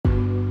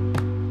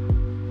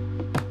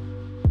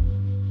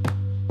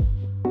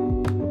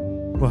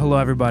Well, hello,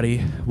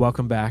 everybody.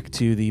 Welcome back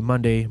to the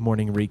Monday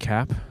morning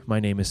recap. My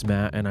name is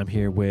Matt, and I'm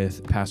here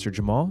with Pastor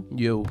Jamal.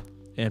 Yo.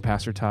 And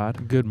Pastor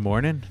Todd. Good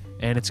morning.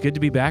 And it's good to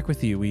be back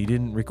with you. We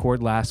didn't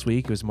record last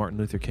week. It was Martin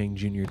Luther King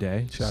Jr.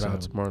 Day. Shout out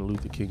to Martin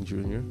Luther King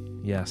Jr.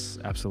 Yes,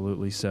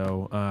 absolutely.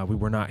 So we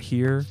were not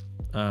here,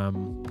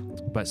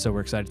 but so we're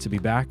excited to be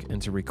back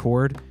and to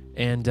record.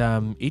 And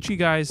you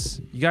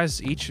guys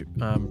each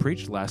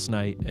preached last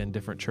night in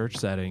different church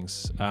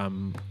settings.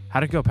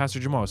 How'd it go, Pastor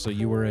Jamal? So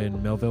you were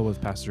in Millville with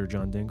Pastor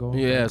John Dingle?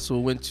 Yeah, so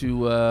we went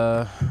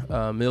to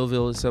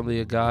Millville Assembly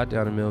of God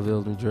down in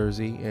Millville, New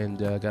Jersey, and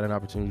got an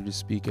opportunity to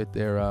speak at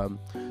their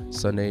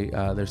Sunday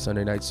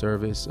night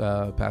service.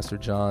 Pastor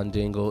John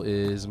Dingle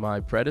is my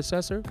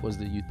predecessor, was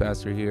the youth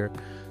pastor here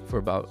for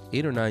about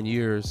 8 or 9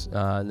 years,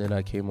 and then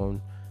I came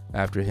on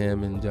after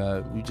him,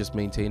 and we just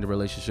maintained a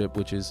relationship,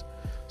 which is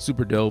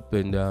super dope,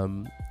 and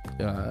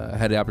I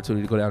had the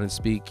opportunity to go down and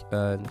speak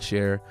and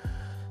share.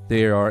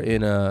 They are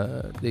in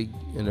a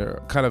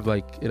kind of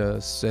like in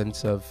a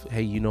sense of,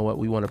 hey, you know what?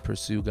 We want to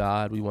pursue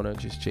God. We want to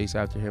just chase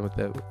after Him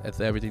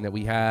with everything that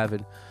we have.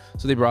 And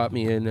so they brought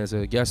me in as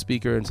a guest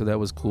speaker, and so that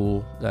was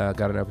cool. Got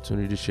an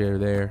opportunity to share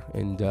there,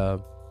 and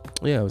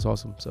yeah, it was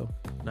awesome. So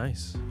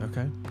nice.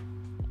 Okay.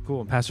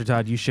 Cool. And Pastor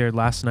Todd, you shared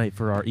last night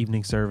for our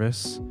evening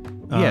service.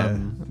 Yeah.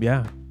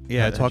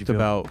 How I did talked you feel?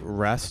 about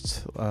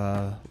rest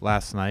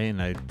last night,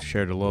 and I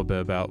shared a little bit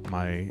about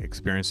my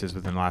experiences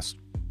within the last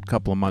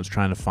couple of months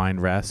trying to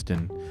find rest.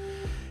 And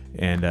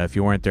if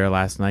you weren't there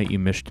last night, you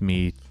missed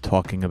me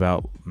talking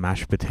about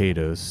mashed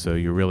potatoes, so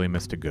you really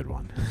missed a good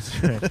one.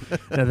 That's right.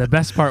 Now, the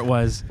best part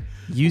was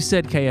you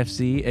said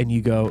KFC, and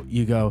you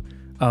go,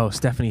 oh,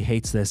 Stephanie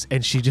hates this,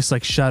 and she just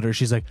like shudders.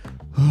 She's like,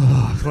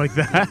 oh, like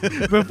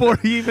that before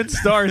he even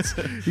starts.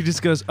 He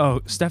just goes,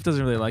 oh, Steph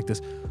doesn't really like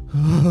this.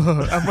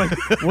 I'm like,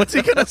 what's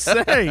he gonna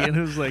say? And it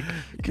was like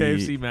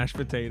KFC mashed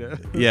potato.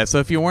 Yeah, so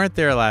if you weren't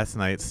there last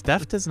night,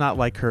 Steph does not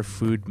like her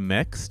food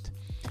mixed.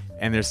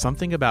 And there's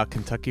something about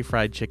Kentucky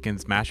Fried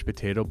Chicken's mashed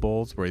potato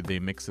bowls where they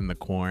mix in the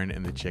corn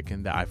and the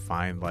chicken that I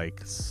find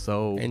like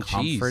so and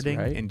comforting.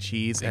 cheese, right? And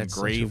cheese That's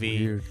and gravy.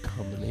 such a weird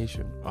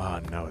combination. Oh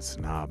no, it's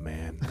not,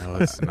 man. No,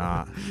 it's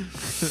not.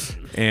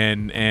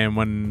 And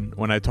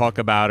when I talk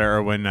about it,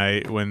 or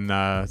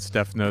when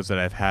Steph knows that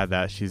I've had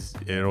that,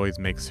 it always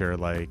makes her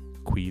like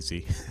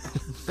queasy.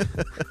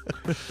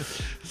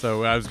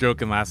 So I was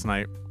joking last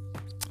night.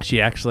 She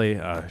actually,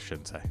 I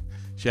shouldn't say.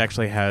 She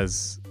actually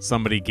has,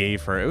 somebody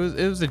gave her,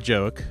 it was a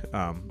joke,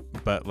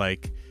 but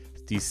like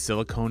these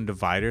silicone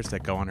dividers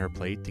that go on her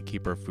plate to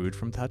keep her food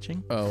from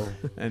touching. Oh.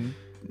 And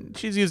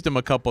she's used them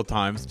a couple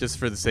times just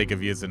for the sake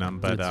of using them.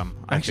 But I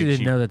actually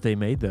didn't know that they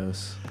made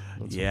those.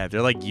 Yeah,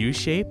 they're like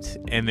U-shaped,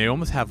 and they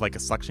almost have like a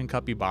suction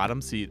cuppy bottom,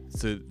 so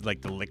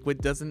like the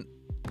liquid doesn't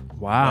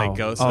Wow.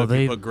 go. So if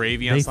they you put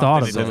gravy on they something,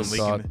 thought it of doesn't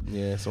this.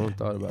 leak. Someone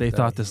thought about They that.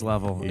 thought this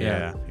level.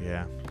 Yeah.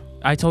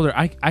 I told her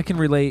I can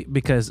relate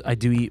because I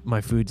do eat my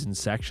foods in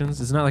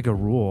sections. It's not like a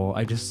rule.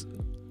 I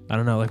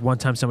don't know. Like one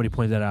time somebody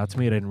pointed that out to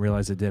me and I didn't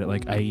realize I did it.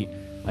 Like I'd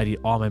eat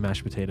all my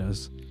mashed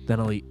potatoes, then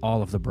I'll eat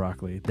all of the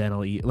broccoli, then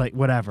I'll eat like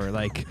whatever.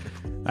 Like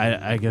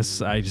I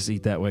guess I just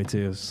eat that way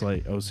too. It's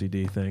like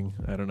OCD thing.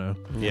 I don't know.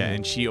 Yeah,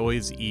 and she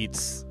always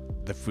eats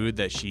the food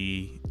that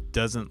she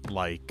doesn't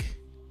like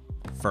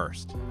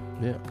first.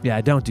 Yeah,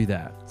 I don't do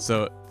that.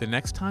 So the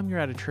next time you're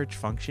at a church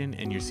function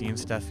and you're seeing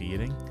Steph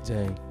eating,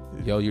 Dang.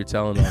 Yo, you're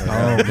telling on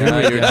her. Oh, now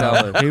you're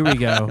telling. Here we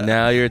go.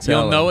 Now you're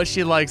telling. you'll know what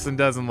she likes and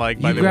doesn't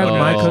like by You the grabbed way.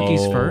 my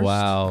cookies first?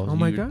 Wow. Oh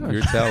my gosh.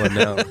 You're telling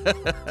now.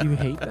 You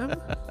hate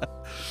them?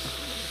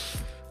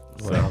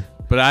 So,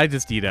 but I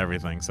just eat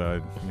everything,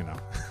 so you know.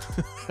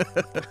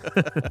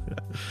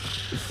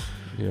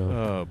 You know.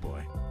 Oh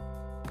boy.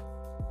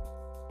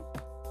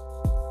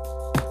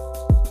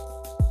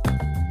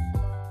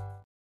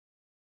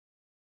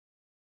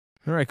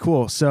 All right,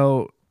 cool.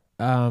 So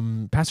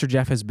Pastor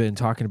Jeff has been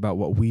talking about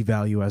what we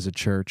value as a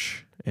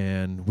church,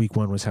 and week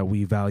 1 was how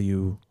we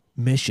value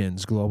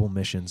missions, global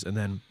missions, and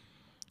then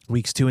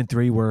weeks 2 and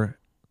 3 were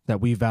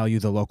that we value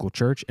the local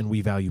church and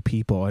we value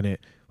people, and it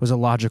was a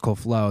logical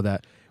flow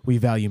that we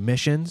value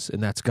missions,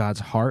 and that's God's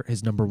heart.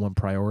 His number 1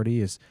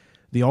 priority is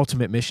the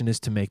ultimate mission is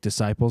to make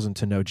disciples and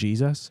to know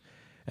Jesus.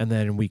 And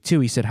then in week 2,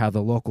 he said how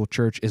the local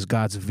church is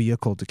God's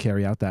vehicle to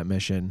carry out that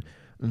mission.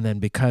 And then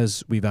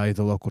because we value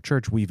the local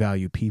church, we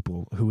value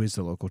people. Who is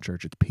the local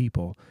church? It's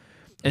people.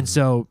 And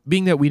so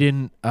being that we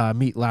didn't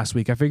meet last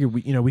week, I figured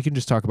we can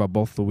just talk about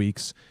both the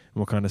weeks and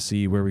we'll kind of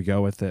see where we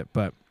go with it.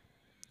 But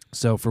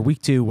so for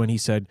week 2, when he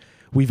said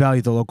we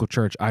value the local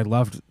church, I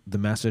loved the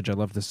message. I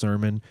loved the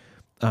sermon.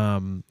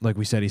 Like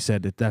we said, he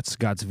said that that's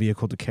God's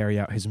vehicle to carry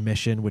out his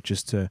mission, which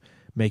is to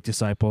make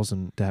disciples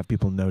and to have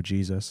people know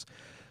Jesus.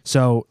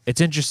 So it's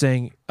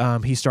interesting.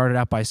 He started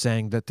out by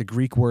saying that the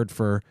Greek word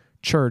for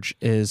church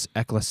is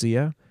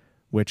ekklesia,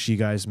 which you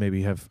guys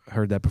maybe have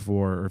heard that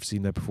before or have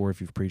seen that before if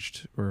you've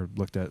preached or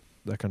looked at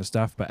that kind of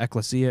stuff. But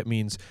ekklesia, it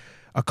means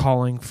a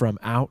calling from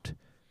out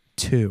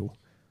to.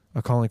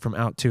 A calling from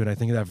out to. And I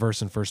think of that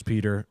verse in 1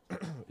 Peter,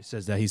 it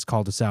says that he's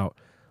called us out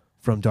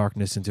from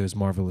darkness into his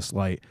marvelous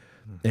light.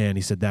 And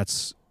he said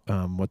that's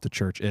what the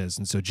church is.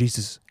 And so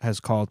Jesus has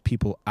called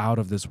people out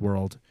of this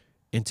world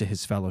into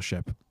his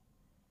fellowship.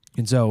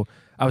 And so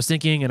I was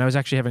thinking, and I was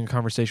actually having a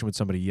conversation with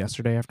somebody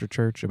yesterday after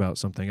church about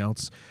something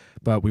else,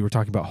 but we were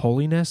talking about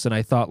holiness, and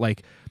I thought,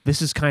 like,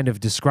 this is kind of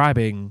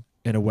describing,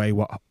 in a way,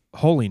 what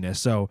holiness.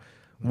 So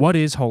what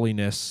is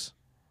holiness?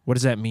 What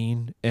does that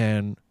mean?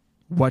 And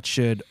what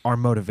should our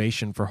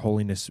motivation for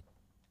holiness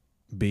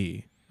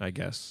be, I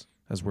guess,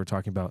 as we're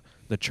talking about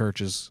the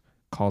church is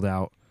called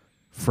out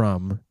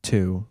from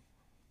to,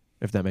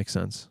 if that makes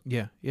sense.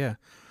 Yeah, yeah.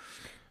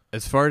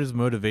 As far as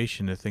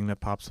motivation, the thing that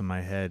pops in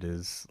my head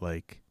is,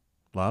 like,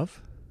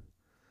 love.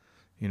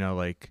 You know,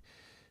 like,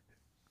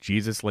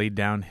 Jesus laid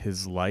down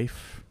his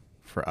life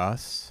for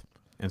us,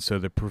 and so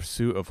the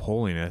pursuit of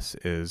holiness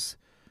is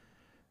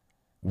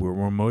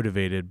we're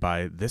motivated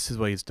by, this is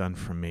what he's done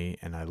for me,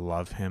 and I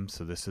love him,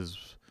 so this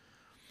is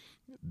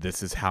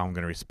how I'm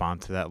going to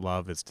respond to that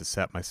love, is to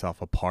set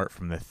myself apart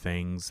from the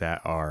things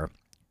that are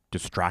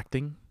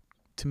distracting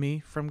to me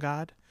from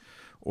God,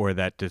 or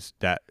that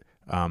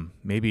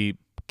maybe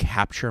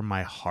capture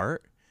my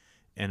heart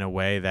in a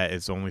way that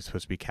is only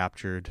supposed to be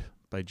captured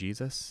by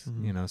Jesus.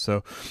 Mm-hmm. You know,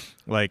 so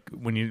like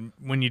when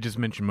you just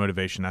mention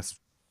motivation, that's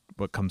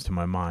what comes to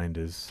my mind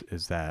is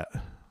that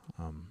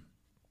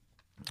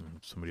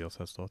somebody else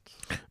has thoughts.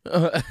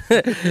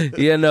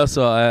 Yeah, no.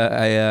 So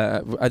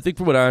I think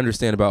from what I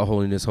understand about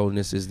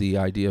holiness is the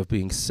idea of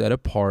being set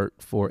apart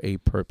for a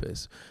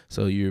purpose.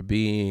 So you're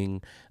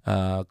being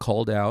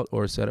called out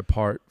or set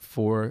apart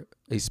for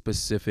a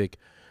specific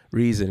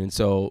reason. And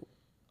so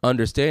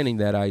understanding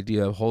that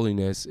idea of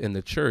holiness in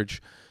the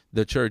church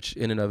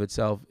in and of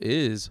itself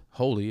is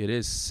holy. It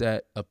is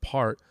set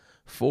apart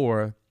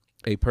for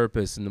a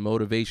purpose, and the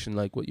motivation,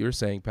 like what you're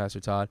saying, Pastor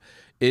Todd,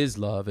 is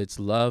love. It's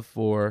love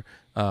for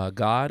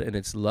God, and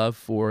it's love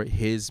for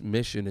his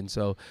mission. And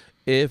so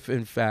if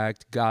in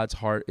fact God's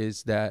heart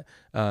is that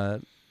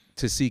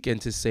to seek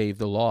and to save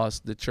the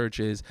lost, the church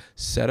is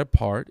set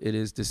apart. It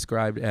is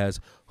described as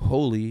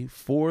holy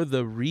for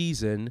the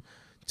reason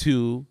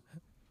to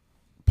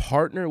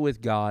partner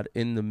with God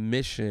in the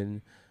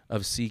mission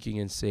of seeking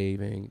and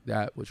saving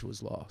that which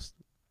was lost.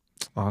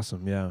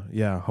 Awesome.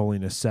 Yeah.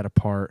 Holiness set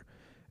apart.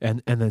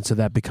 And then so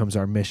that becomes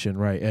our mission,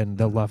 right? And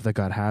the love that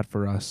God had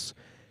for us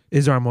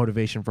is our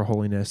motivation for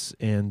holiness.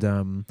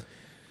 And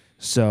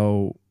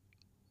so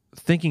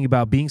thinking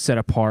about being set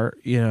apart,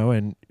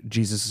 and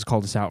Jesus has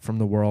called us out from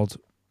the world,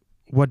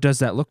 what does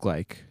that look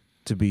like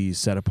to be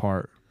set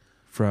apart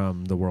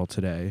from the world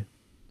today,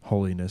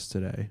 holiness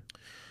today?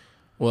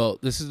 Well,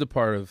 this is the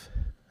part of,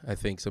 I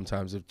think,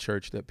 sometimes of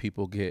church that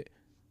people get,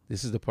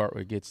 this is the part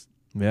where it gets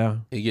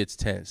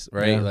tense,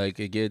 right? Yeah. Like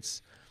it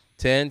gets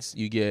tense,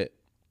 you get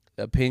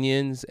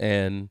opinions,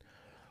 and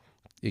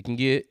it can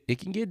get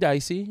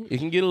dicey. It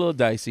can get a little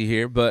dicey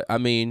here, but I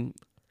mean,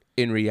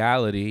 in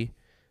reality,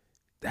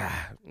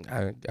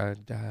 I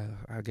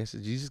guess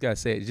you just gotta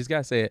say it. You just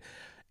gotta say it.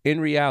 In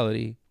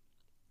reality,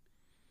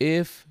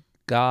 if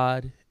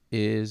God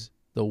is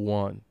the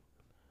one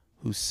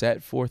who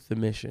set forth the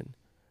mission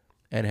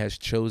and has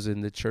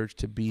chosen the church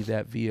to be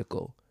that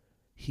vehicle,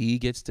 he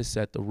gets to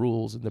set the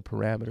rules and the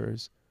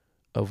parameters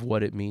of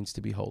what it means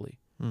to be holy.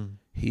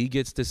 He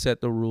gets to set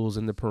the rules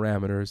and the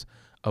parameters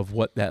of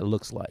what that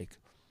looks like.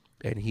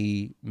 And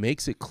he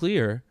makes it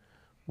clear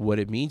what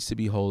it means to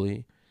be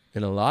holy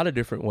in a lot of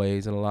different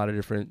ways, in a lot of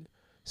different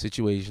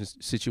situations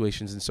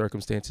and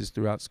circumstances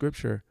throughout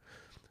Scripture.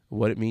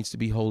 What it means to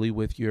be holy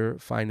with your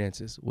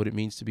finances, what it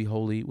means to be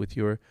holy with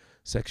your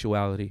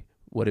sexuality,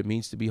 what it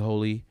means to be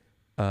holy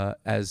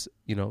as,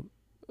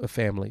 a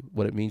family,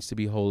 what it means to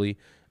be holy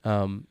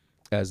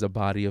as a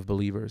body of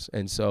believers.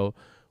 And so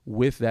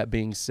with that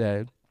being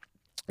said,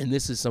 and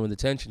this is some of the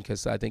tension,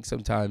 because I think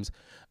sometimes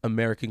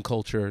American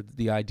culture,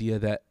 the idea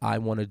that I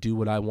want to do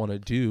what I want to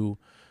do,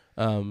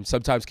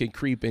 sometimes can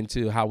creep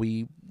into how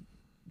we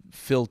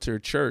filter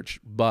church,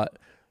 but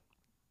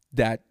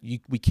that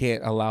we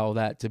can't allow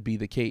that to be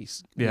the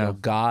case. Yeah.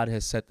 God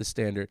has set the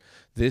standard.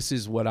 This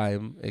is what I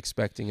am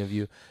expecting of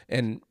you.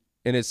 And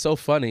it's so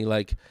funny,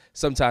 like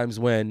sometimes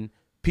when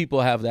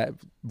people have that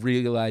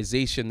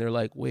realization, they're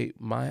like, wait,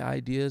 my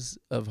ideas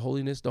of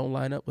holiness don't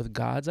line up with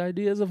God's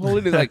ideas of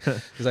holiness. Like,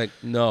 it's like,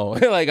 no,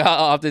 like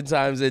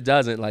oftentimes it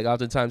doesn't. Like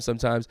oftentimes,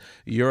 sometimes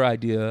your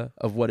idea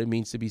of what it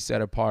means to be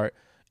set apart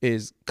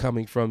is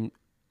coming from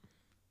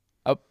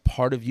a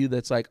part of you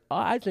that's like, oh,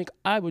 I think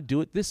I would do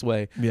it this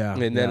way. Yeah.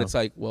 And then it's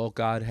like, well,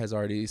 God has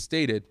already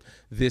stated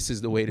this is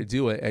the way to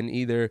do it. And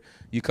either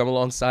you come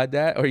alongside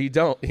that or you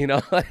don't,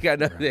 like I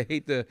know they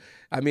hate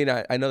I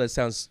know that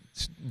sounds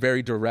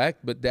very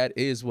direct, but that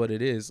is what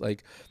it is.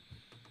 Like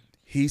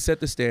he set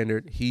the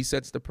standard, he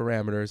sets the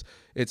parameters.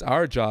 It's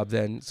our job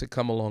then to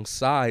come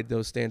alongside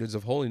those standards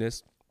of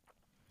holiness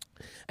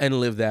and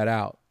live that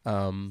out.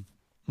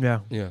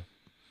 Yeah.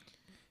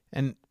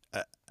 And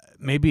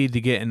maybe to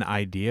get an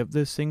idea of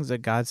those things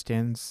that God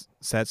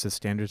sets as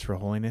standards for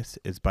holiness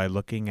is by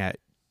looking at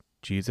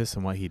Jesus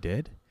and what he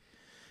did.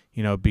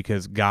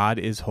 Because God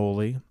is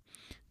holy,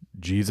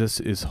 Jesus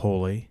is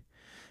holy.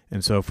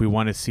 And so if we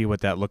want to see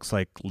what that looks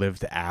like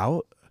lived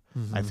out,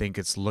 I think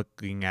it's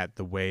looking at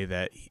the way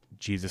that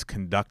Jesus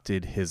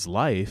conducted his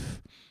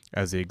life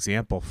as the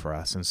example for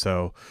us. And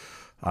so,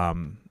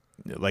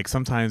 like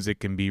sometimes it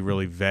can be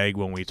really vague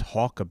when we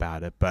talk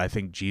about it, but I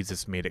think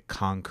Jesus made it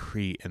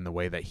concrete in the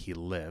way that he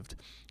lived.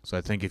 So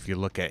I think if you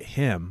look at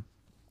him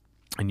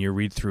and you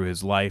read through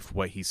his life,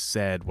 what he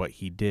said, what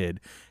he did,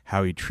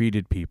 how he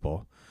treated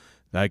people,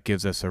 that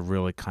gives us a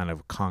really kind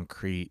of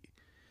concrete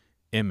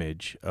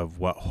image of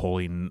what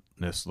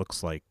holiness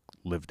looks like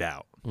lived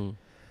out.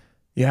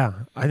 Yeah,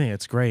 I think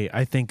it's great.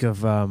 I think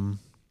of,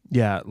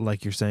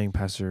 like you're saying,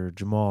 Pastor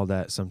Jamal,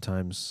 that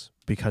sometimes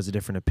because of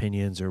different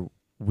opinions or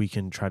we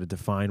can try to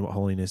define what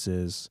holiness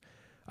is.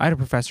 I had a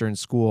professor in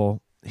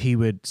school, he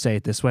would say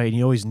it this way, and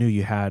you always knew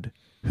you had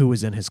who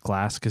was in his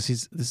class, because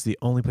this is the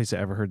only place I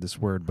ever heard this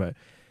word, but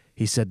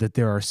he said that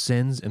there are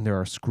sins and there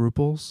are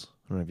scruples.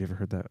 I don't know, have you ever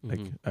heard that? Like,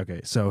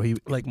 okay, so he...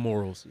 Like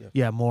morals.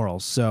 Yeah,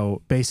 morals.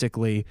 So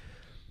basically,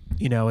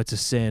 it's a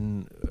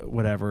sin,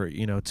 whatever,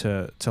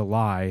 to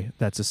lie,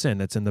 that's a sin.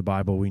 That's in the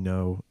Bible. We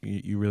know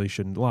you really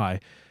shouldn't lie.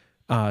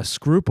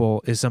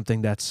 Scruple is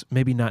something that's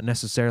maybe not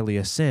necessarily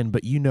a sin,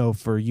 but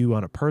for you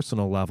on a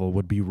personal level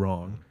would be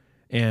wrong.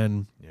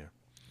 And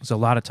so a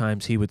lot of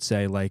times he would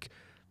say, like,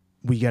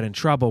 we get in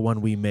trouble when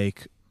we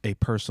make a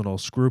personal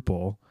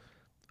scruple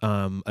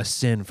a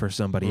sin for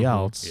somebody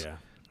else.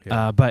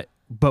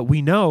 But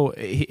we know,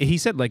 he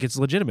said, like, it's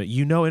legitimate.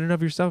 In and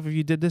of yourself, if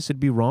you did this, it'd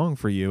be wrong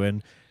for you.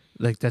 And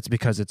like that's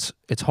because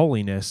it's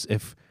holiness.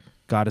 If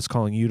God is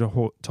calling you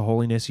to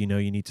holiness, you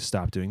need to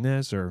stop doing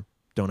this, or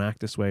don't act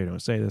this way, or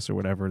don't say this, or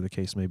whatever the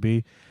case may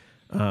be.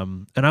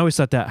 And I always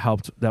thought that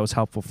was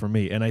helpful for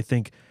me. And I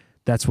think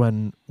that's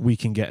when we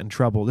can get in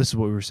trouble. This is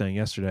what we were saying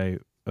yesterday.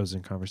 I was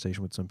in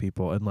conversation with some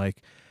people, and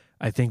like,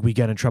 I think we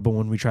get in trouble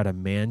when we try to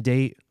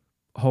mandate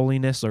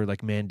holiness, or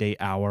like mandate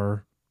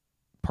our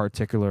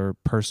particular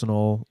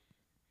personal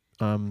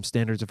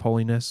standards of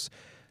holiness,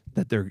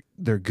 that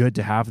they're good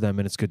to have them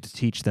and it's good to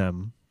teach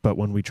them. But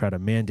when we try to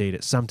mandate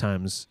it,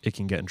 sometimes it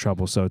can get in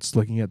trouble. So it's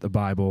looking at the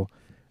Bible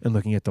and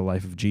looking at the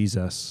life of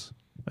Jesus.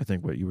 I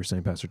think what you were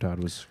saying, Pastor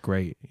Todd, was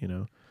great,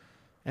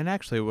 And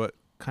actually what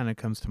kind of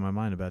comes to my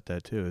mind about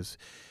that too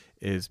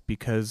is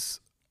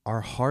because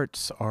our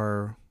hearts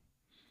are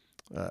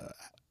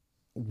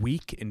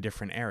weak in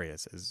different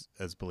areas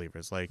as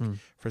believers. Like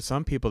for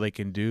some people, they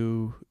can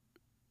do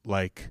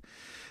like,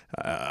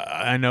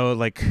 I know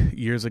like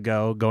years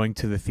ago going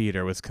to the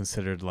theater was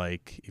considered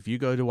like, if you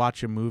go to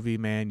watch a movie,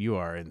 man, you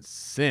are in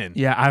sin.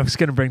 Yeah, I was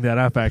going to bring that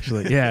up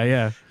actually.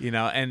 Yeah.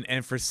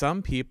 And for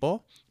some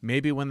people,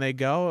 maybe when they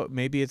go,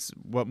 maybe it's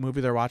what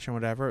movie they're watching,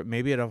 whatever,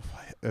 maybe it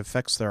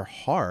affects their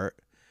heart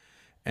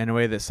in a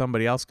way that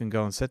somebody else can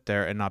go and sit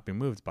there and not be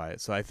moved by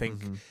it. So I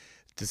think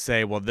to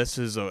say, well, this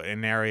is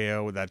an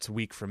area that's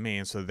weak for me,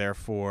 and so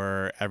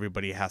therefore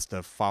everybody has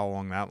to follow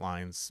along that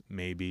lines,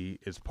 maybe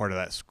is part of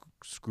that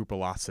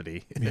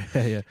scrupulosity.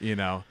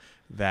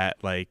 That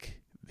like,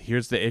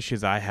 here's the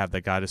issues I have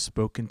that God has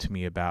spoken to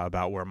me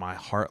about where my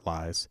heart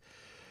lies,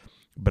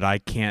 but I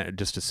can't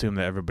just assume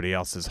that everybody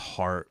else's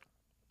heart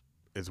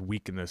is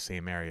weak in those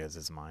same areas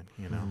as mine,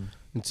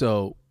 And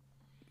so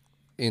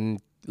in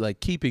like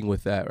keeping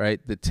with that, right,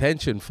 the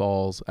tension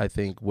falls, I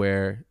think,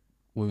 where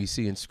when we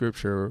see in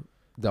Scripture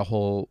the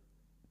whole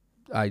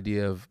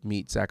idea of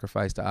meat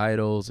sacrificed to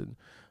idols, and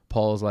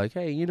Paul's like,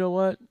 hey, you know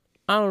what?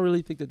 I don't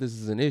really think that this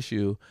is an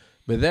issue.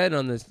 But then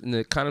in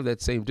the kind of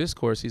that same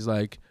discourse, he's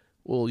like,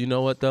 well, you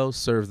know what though?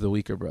 Serve the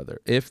weaker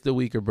brother. If the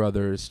weaker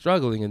brother is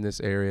struggling in this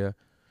area,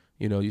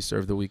 you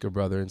serve the weaker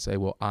brother and say,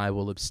 well, I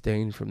will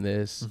abstain from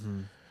this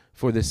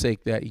for the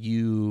sake that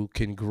you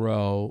can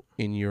grow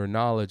in your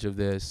knowledge of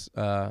this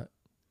and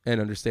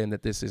understand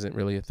that this isn't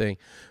really a thing.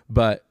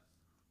 But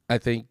I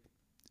think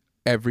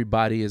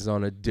everybody is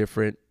on a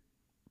different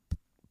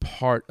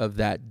part of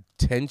that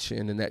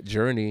tension and that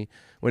journey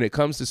when it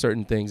comes to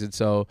certain things. And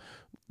so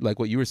like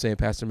what you were saying,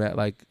 Pastor Matt,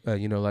 like,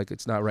 like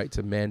it's not right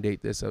to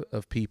mandate this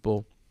of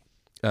people.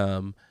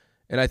 And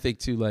I think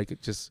too,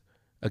 like, just,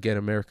 again,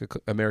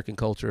 American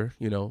culture,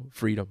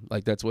 freedom,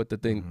 like that's what the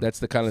thing, that's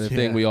the kind of the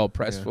thing we all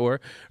press for,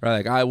 right?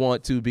 Like, I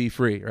want to be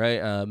free.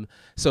 Right.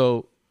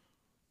 So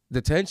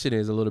the tension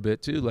is a little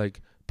bit too,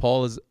 like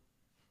Paul is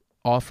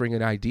offering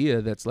an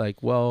idea that's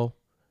like, well,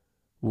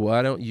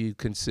 why don't you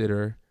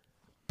consider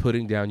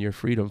putting down your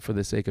freedom for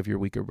the sake of your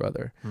weaker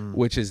brother,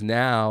 which is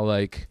now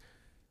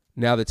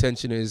the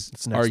tension is,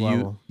 are you,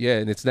 level.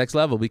 And it's next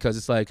level, because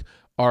it's like,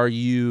 are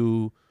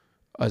you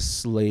a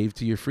slave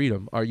to your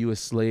freedom? Are you a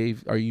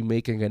slave? Are you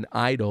making an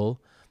idol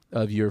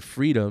of your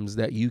freedoms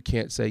that you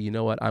can't say, you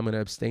know what, I'm going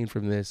to abstain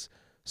from this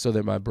so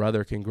that my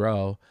brother can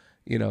grow?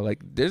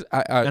 Like there's,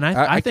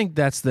 I think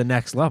that's the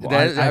next level.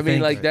 I mean,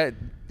 like that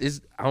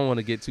is, I don't want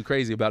to get too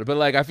crazy about it, but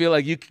like, I feel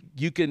like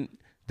you can,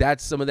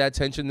 that's some of that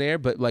tension there.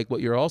 But like what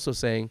you're also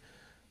saying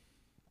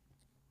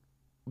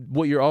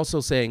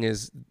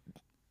is,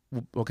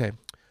 okay,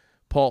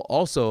 Paul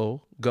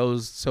also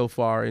goes so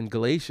far in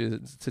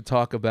Galatians to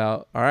talk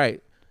about, all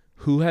right,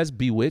 who has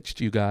bewitched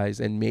you guys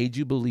and made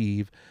you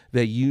believe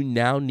that you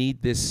now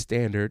need this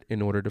standard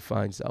in order to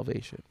find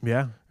salvation?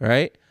 Yeah.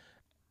 Right?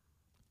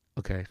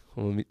 Okay,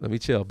 well, let me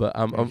chill. But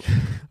I'm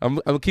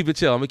gonna keep it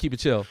chill. I'm gonna keep it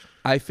chill.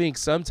 I think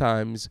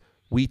sometimes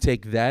we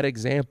take that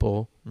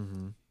example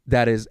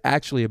that is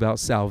actually about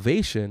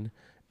salvation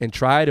and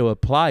try to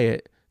apply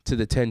it to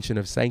the tension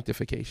of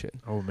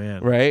sanctification. Oh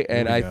man. Right.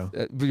 And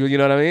you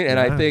know what I mean? And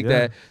I think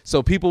that,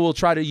 so people will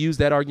try to use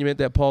that argument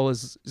that Paul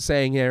is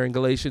saying here in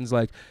Galatians,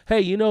 like,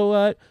 hey, you know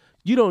what?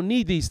 You don't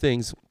need these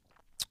things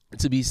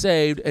to be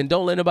saved, and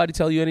don't let anybody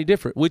tell you any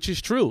different, which is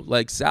true.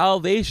 Like,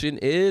 salvation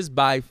is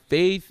by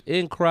faith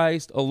in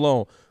Christ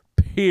alone,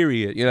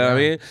 period. You know what I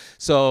mean?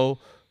 So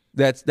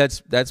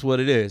that's what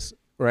it is,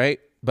 right?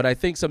 But I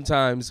think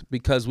sometimes,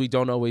 because we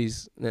don't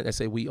always, I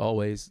say we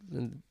always,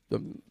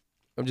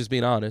 I'm just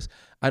being honest,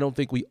 I don't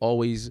think we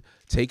always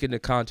take into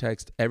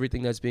context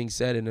everything that's being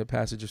said in a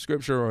passage of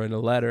scripture or in a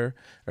letter,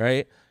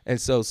 right? And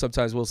so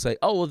sometimes we'll say,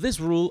 oh, well, this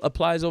rule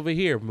applies over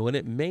here, when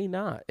it may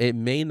not. It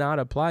may not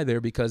apply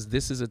there because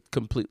this is a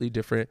completely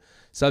different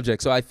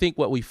subject. So I think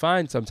what we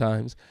find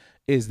sometimes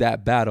is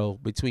that battle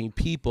between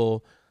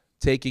people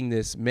taking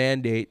this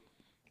mandate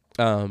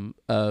of,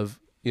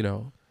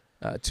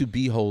 to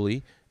be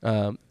holy,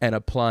 and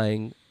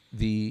applying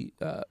the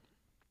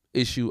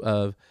issue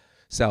of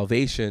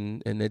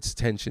salvation and its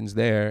tensions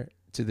there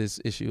to this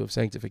issue of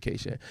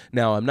sanctification.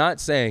 Now, I'm not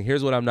saying,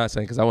 here's what I'm not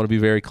saying, because I want to be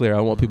very clear. I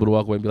want people to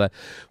walk away and be like,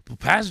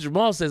 Pastor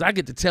Jamal says I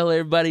get to tell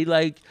everybody,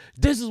 like,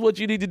 this is what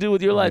you need to do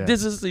with your life.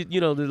 This is the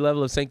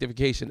level of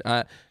sanctification.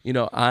 I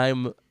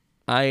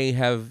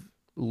have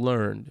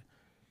learned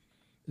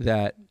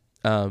that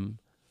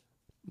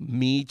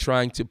me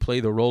trying to play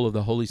the role of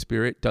the Holy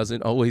Spirit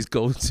doesn't always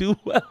go too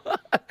well.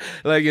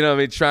 Like,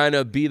 trying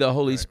to be the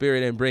Holy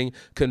Spirit and bring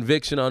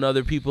conviction on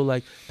other people.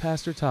 Like,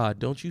 Pastor Todd,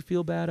 don't you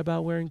feel bad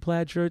about wearing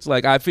plaid shirts?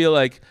 Like, I feel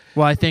like.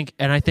 Well, I think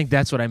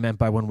that's what I meant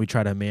by when we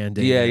try to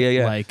mandate.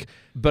 Yeah. Like,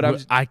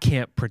 but I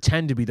can't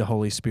pretend to be the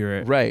Holy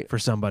Spirit for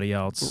somebody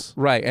else.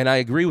 Right. And I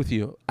agree with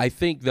you. I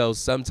think, though,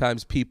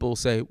 sometimes people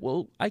say,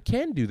 well, I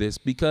can do this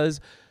because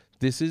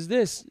this is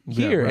this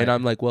here. And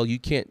I'm like, well, you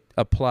can't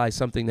apply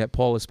something that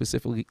Paul is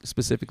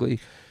specifically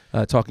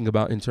talking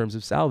about in terms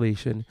of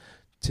salvation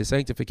to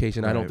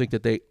sanctification. I don't think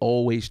that they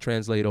always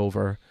translate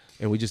over,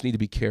 and we just need to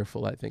be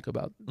careful, I think,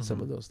 about some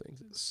of those things.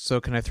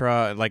 So can I throw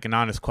out like an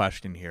honest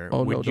question here?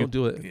 Oh, no, don't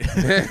do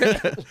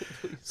it.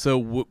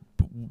 So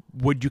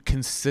would you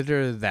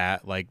consider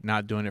that, like,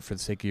 not doing it for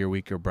the sake of your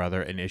weaker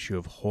brother, an issue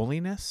of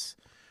holiness?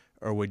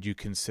 Or would you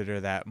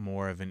consider that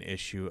more of an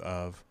issue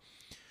of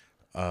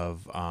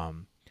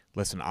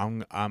listen,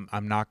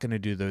 I'm not going to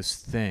do those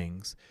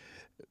things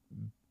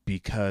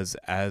because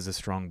as a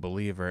strong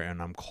believer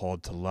and I'm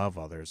called to love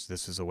others,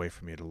 this is a way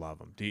for me to love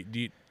them. Do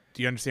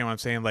you understand what I'm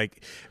saying?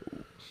 Like,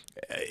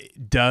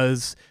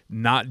 does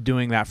not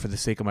doing that for the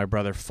sake of my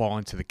brother fall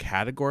into the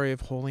category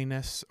of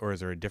holiness, or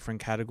is there a different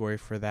category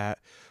for that?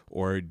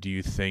 Or do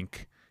you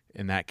think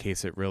in that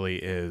case it really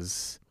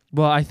is?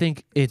 Well, I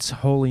think it's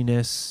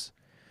holiness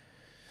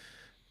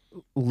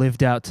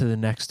lived out to the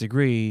next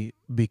degree,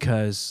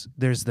 because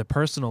there's the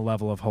personal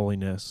level of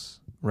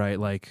holiness, right?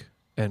 Like,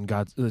 and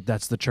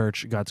that's the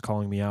church. God's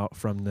calling me out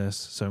from this,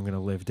 so I'm going to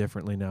live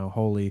differently now,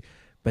 holy.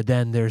 But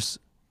then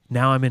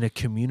now I'm in a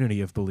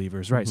community of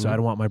believers, right? So I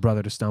don't want my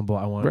brother to stumble.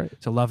 I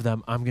want to love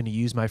them. I'm going to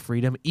use my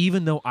freedom,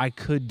 even though I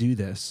could do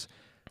this,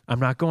 I'm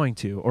not going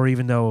to, or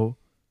even though,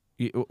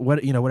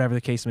 whatever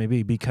the case may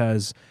be,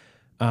 because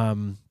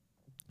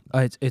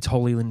it's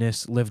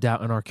holiness lived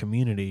out in our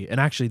community. And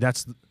actually,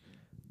 that's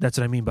what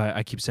I mean by,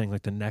 I keep saying,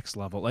 like, the next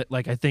level.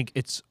 Like I think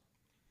it's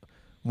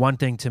one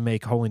thing to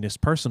make holiness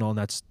personal, and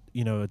that's,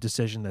 a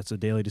decision, that's a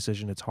daily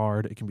decision. It's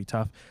hard. It can be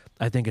tough.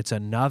 I think it's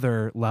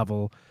another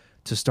level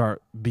to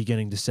start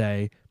beginning to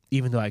say,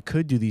 even though I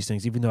could do these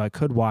things, even though I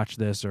could watch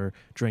this or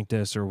drink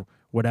this or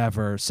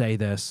whatever, say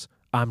this,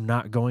 I'm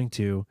not going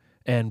to,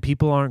 and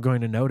people aren't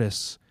going to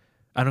notice.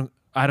 I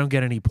don't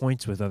get any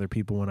points with other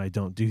people when I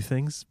don't do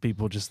things.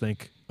 People just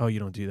think, oh, you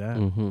don't do that?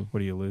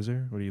 What are you, a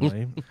loser? What are you,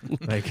 lame?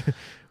 Like,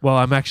 well,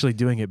 I'm actually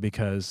doing it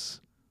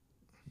because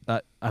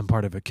I'm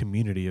part of a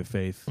community of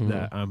faith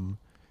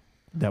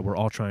that we're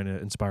all trying to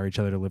inspire each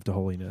other to live to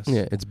holiness.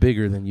 Yeah, it's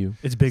bigger than you.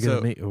 It's bigger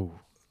than me. Oh.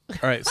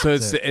 All right, so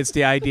it's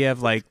the idea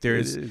of, like,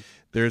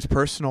 there's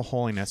personal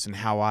holiness in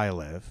how I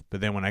live,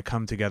 but then when I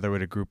come together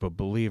with a group of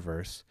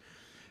believers,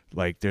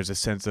 like, there's a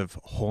sense of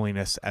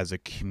holiness as a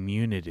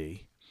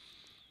community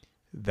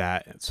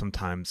that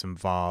sometimes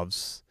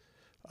involves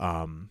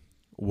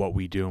what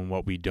we do and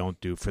what we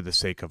don't do for the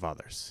sake of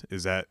others.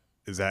 Is that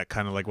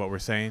kind of like what we're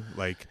saying?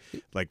 Like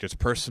there's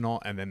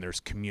personal and then there's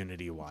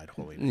community-wide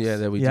holiness. Yeah,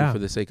 that we do for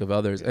the sake of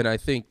others. And I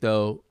think,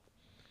 though,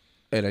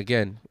 and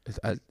again,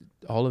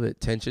 all of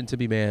it, tension to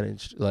be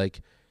managed.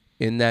 Like,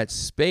 in that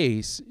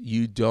space,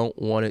 you don't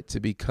want it to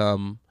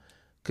become,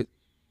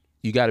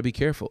 you got to be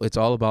careful. It's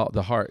all about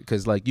the heart,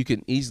 because, like, you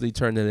can easily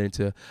turn that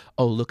into,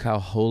 oh, look how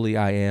holy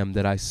I am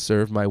that I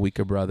serve my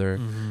weaker brother.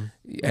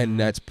 And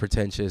that's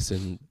pretentious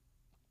and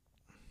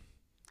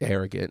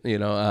arrogant,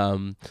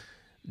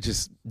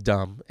 just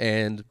dumb.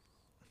 And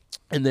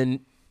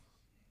then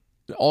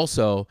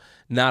also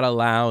not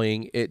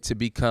allowing it to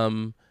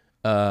become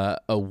a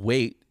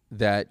weight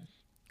that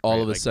all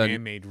Right, of a like sudden,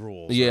 man-made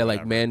rules. yeah, or like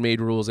whatever.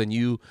 man-made rules, and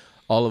you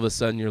all of a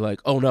sudden you're like,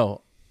 oh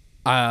no,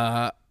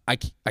 I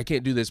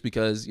can't do this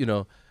because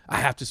I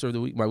have to serve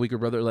my weaker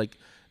brother. Like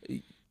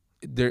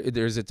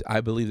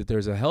I believe that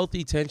there's a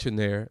healthy tension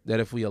there that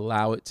if we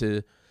allow it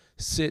to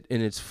sit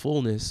in its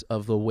fullness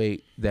of the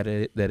weight that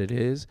it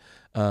is,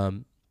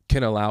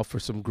 can allow for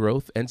some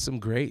growth and some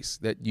grace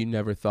that you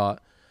never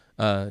thought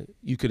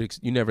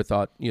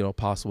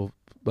possible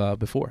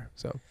before.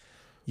 So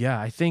Yeah,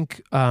 I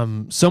think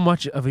so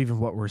much of even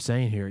what we're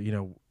saying here,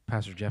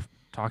 Pastor Jeff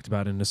talked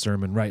about in the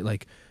sermon, right?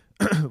 Like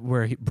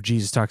where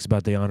Jesus talks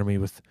about they honor me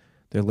with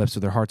their lips, or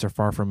their hearts are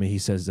far from me. He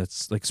says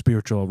that's like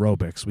spiritual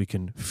aerobics. We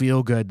can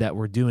feel good that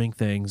we're doing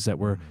things, that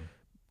we're,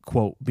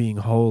 quote, being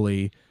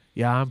holy.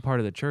 Yeah, I'm part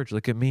of the church.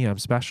 Look at me, I'm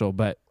special.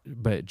 But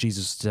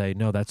Jesus would say,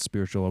 no, that's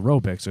spiritual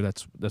aerobics, or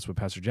that's what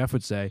Pastor Jeff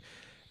would say.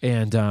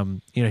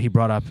 And he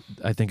brought up,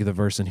 I think, of the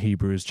verse in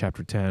Hebrews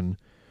chapter 10,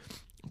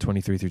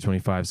 23 through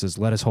 25 says,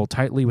 let us hold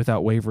tightly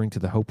without wavering to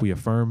the hope we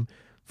affirm,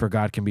 for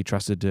God can be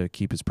trusted to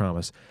keep his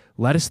promise.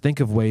 Let us think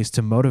of ways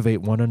to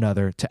motivate one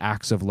another to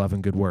acts of love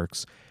and good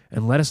works.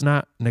 And let us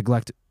not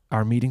neglect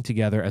our meeting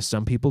together as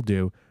some people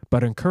do,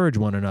 but encourage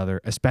one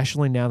another,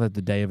 especially now that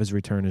the day of his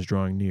return is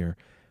drawing near.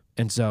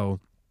 And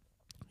so,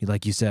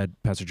 like you said,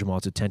 Pastor Jamal,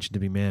 it's a tension to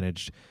be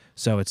managed.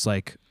 So it's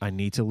like, I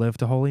need to live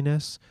to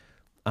holiness.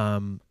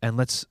 And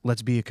let's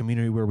be a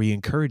community where we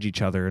encourage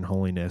each other in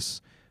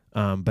holiness,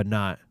 but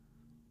not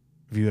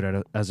view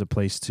it as a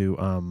place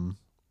to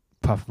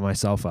puff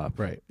myself up,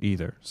 right,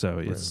 either. So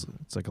it's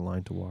like a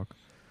line to walk.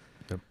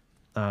 Yep.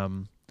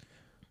 Well,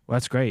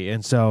 that's great.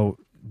 And so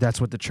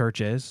that's what the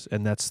church is,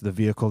 and that's the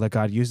vehicle that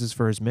God uses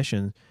for his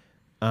mission.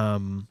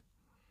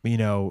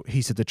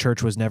 He said the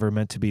church was never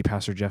meant to be,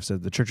 Pastor Jeff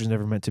said, the church was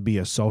never meant to be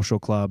a social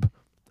club,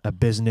 a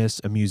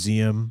business, a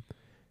museum.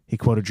 He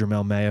quoted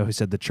Jermel Mayo, who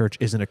said the church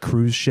isn't a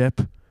cruise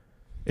ship,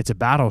 it's a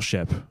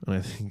battleship. And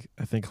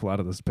I think a lot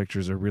of those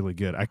pictures are really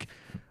good.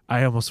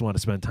 I almost want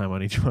to spend time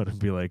on each one and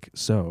be like,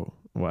 so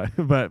why?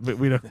 but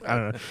we don't. I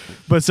don't know.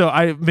 But so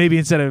I maybe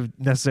instead of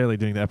necessarily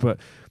doing that, but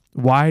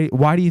why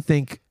do you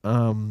think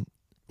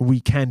we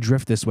can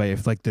drift this way?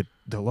 If like the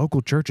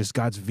local church is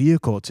God's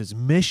vehicle, it's his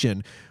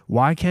mission,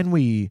 why can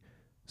we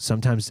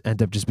sometimes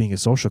end up just being a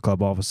social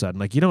club all of a sudden?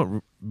 Like, you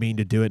don't mean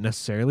to do it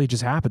necessarily, it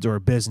just happens, or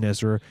a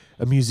business or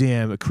a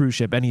museum, a cruise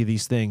ship, any of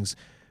these things.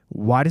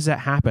 Why does that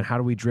happen? How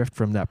do we drift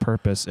from that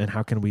purpose, and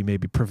how can we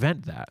maybe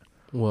prevent that?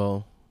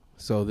 Well,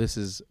 so this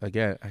is,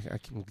 again,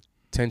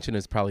 tension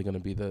is probably going to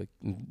be the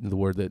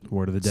word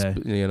of the day.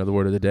 The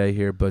word of the day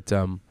here. But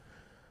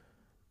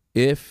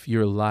if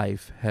your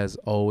life has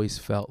always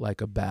felt like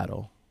a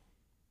battle,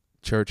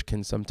 church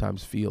can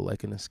sometimes feel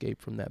like an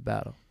escape from that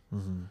battle.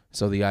 Mm-hmm.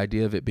 So the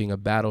idea of it being a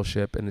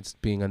battleship and it's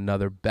being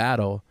another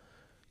battle,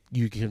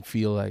 you can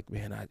feel like,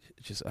 man, I'm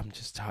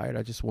just tired.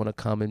 I just want to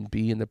come and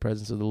be in the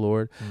presence of the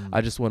Lord.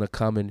 I just want to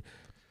come and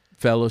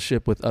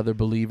fellowship with other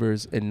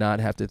believers and not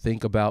have to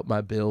think about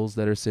my bills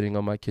that are sitting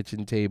on my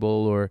kitchen table,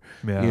 or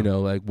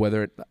like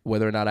whether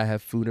or not I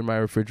have food in my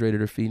refrigerator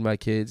to feed my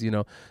kids.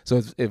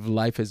 So if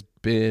life has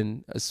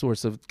been a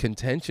source of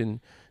contention,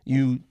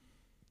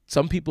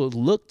 some people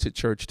look to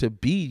church to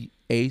be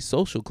a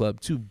social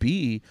club, to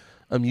be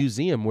a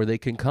museum where they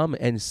can come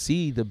and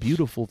see the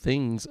beautiful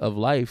things of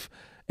life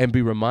and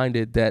be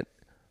reminded that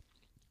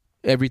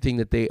everything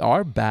that they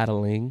are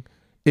battling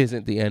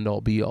isn't the end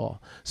all be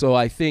all. So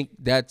I think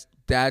that's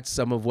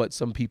some of what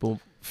some people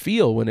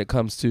feel when it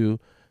comes to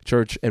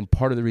church, and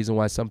part of the reason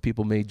why some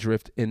people may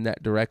drift in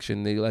that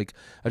direction. They like,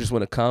 I just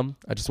want to come,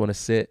 I just want to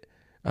sit.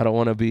 I don't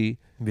want to be,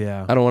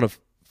 I don't want to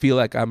feel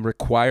like I'm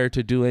required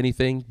to do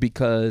anything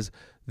because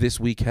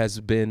this week has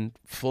been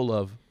full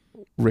of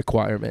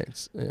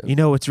requirements.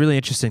 It's really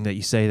interesting that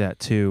you say that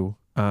too.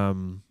 I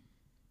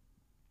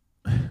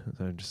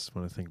just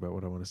want to think about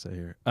what I want to say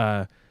here.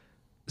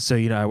 So,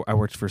 I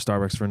worked for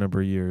Starbucks for a number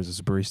of years as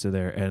a barista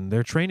there, and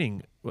their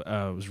training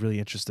was really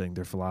interesting.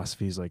 Their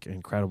philosophy is like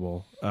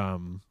incredible.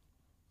 I'll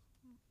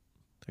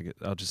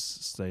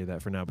just say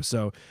that for now. But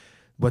so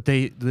what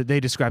they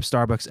describe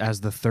Starbucks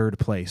as the third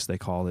place, they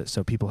call it.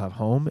 So people have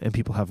home and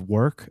people have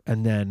work,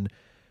 and then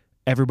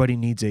everybody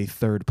needs a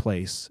third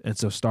place. And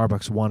so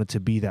Starbucks wanted to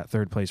be that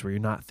third place where you're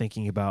not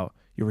thinking about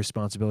your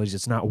responsibilities.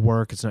 It's not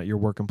work. It's not your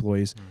work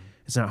employees.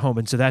 It's not home.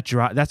 And so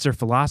that's their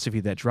philosophy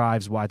that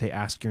drives why they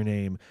ask your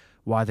name,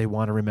 why they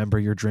want to remember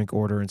your drink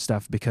order and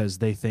stuff, because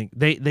they think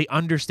they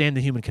understand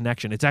the human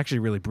connection. It's actually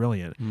really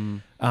brilliant.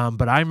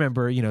 But I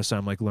remember, so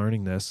I'm like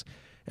learning this,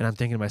 and I'm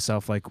thinking to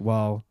myself like,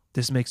 well,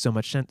 this makes so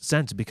much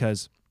sense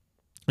because,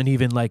 and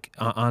even like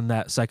on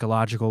that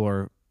psychological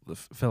or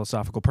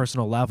philosophical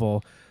personal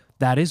level,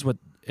 that is what,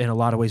 in a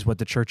lot of ways, what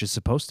the church is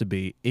supposed to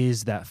be,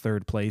 is that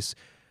third place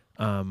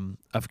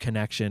of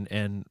connection,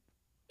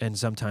 and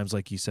sometimes,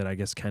 like you said, I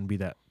guess can be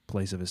that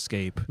place of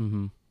escape.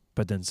 Mm-hmm.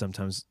 But then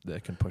sometimes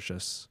that can push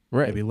us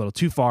maybe a little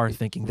too far,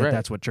 thinking that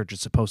that's what church is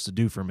supposed to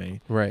do for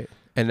me. Right.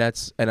 And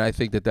I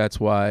think that's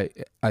why,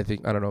 I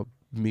don't know,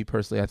 me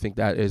personally, I think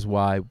that is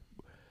why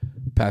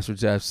Pastor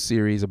Jeff's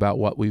series about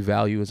what we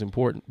value is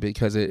important,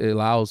 because it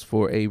allows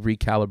for a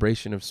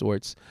recalibration of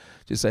sorts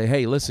to say,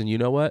 hey, listen, you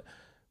know what?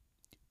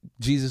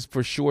 Jesus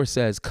for sure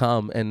says,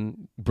 come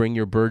and bring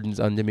your burdens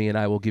unto me and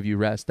I will give you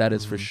rest. That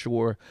is for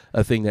sure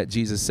a thing that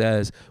Jesus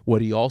says.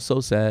 What he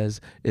also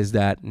says is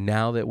that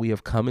now that we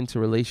have come into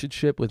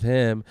relationship with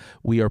him,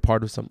 we are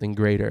part of something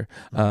greater.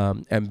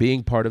 And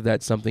being part of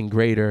that something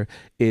greater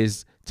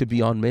is to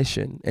be on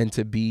mission and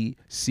to be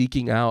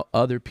seeking out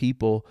other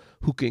people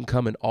who can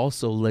come and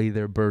also lay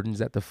their burdens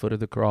at the foot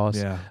of the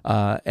cross,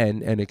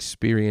 and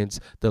experience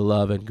the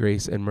love and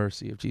grace and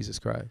mercy of Jesus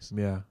Christ.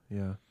 Yeah.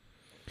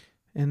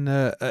 And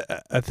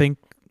I think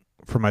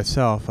for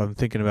myself, I'm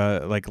thinking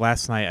about it, like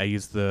last night I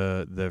used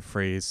the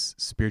phrase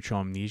spiritual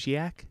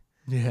amnesiac.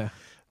 Yeah.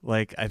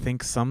 Like I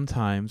think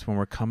sometimes when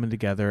we're coming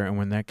together and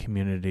we're in that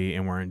community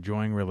and we're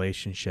enjoying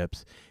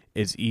relationships,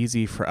 it's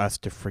easy for us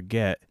to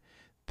forget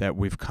that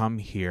we've come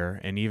here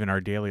and even our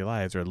daily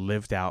lives are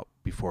lived out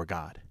before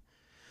God.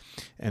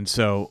 And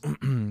so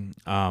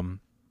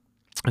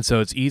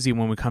it's easy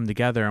when we come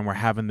together and we're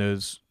having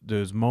those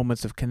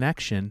moments of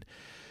connection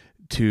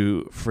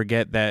to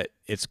forget that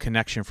it's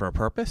connection for a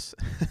purpose,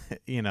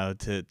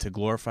 to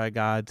glorify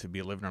God, to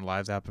be living our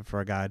lives out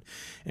before God.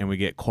 And we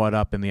get caught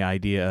up in the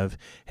idea of,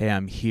 hey,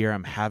 I'm here,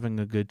 I'm having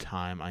a good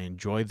time, I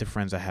enjoy the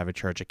friends I have at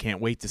church, I can't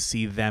wait to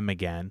see them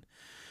again.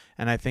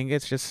 And I think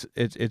it's just,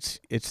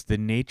 it's the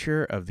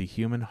nature of the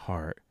human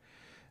heart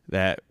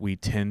that we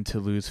tend to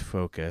lose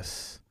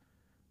focus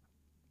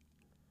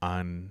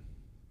on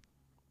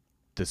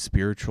the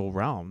spiritual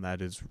realm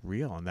that is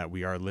real and that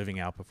we are living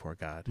out before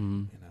God.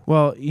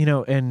 Well,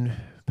 and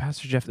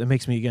Pastor Jeff, that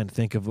makes me again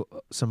think of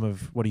some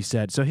of what he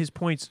said. So his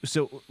points.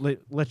 So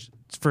let's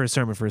for a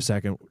sermon for a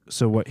second.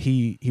 So what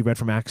he read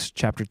from Acts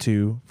chapter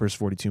 2, verse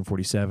 42 and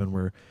 47,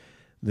 where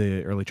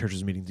the early church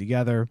was meeting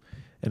together,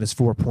 and his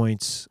 4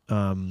 points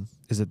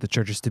is that the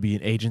church is to be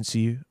an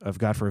agency of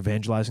God for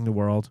evangelizing the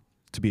world,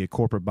 to be a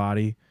corporate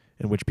body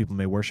in which people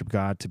may worship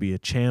God, to be a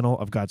channel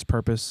of God's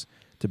purpose,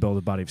 to build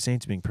a body of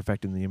saints, being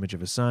perfected in the image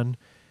of his Son,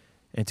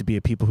 and to be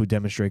a people who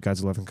demonstrate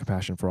God's love and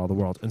compassion for all the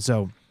world. And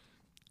so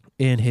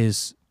in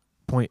his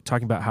point,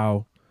 talking about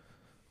how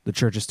the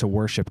church is to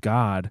worship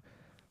God,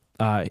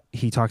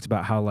 he talked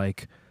about how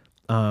like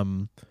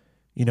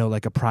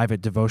a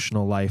private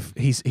devotional life.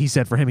 He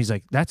said for him, he's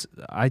like,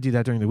 I do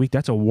that during the week.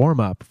 That's a warm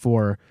up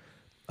for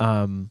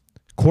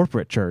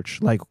corporate church,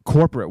 like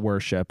corporate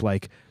worship.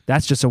 Like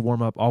that's just a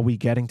warm up all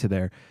week getting to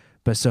there.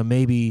 But so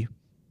maybe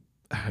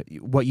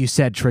what you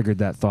said triggered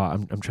that thought.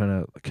 I'm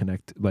trying to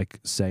connect,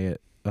 say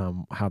it,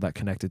 how that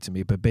connected to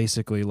me. But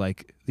basically,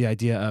 the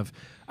idea of,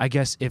 I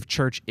guess, if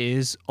church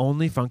is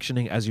only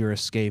functioning as your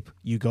escape,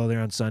 you go there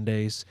on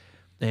Sundays,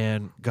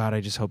 and God,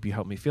 I just hope you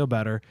help me feel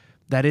better.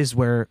 That is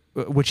where,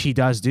 which he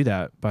does do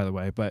that, by the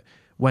way. But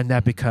when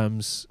that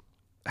becomes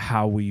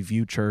how we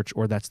view church,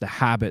 or that's the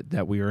habit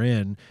that we are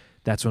in,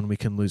 that's when we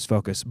can lose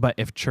focus. But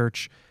if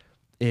church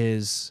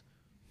is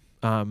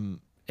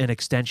an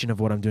extension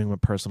of what I'm doing in my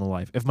personal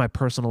life, if my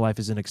personal life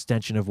is an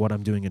extension of what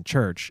I'm doing in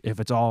church,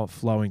 if it's all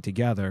flowing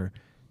together,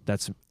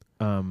 that's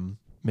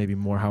maybe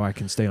more how I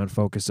can stay on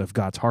focus of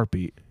God's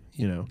heartbeat,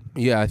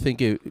 Yeah, I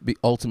think it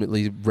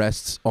ultimately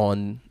rests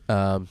on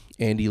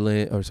Andy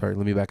Lynn, let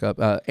me back up.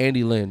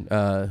 Andy Lynn,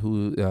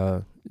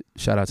 who,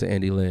 shout out to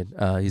Andy Lynn.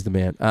 He's the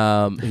man.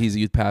 He's a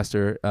youth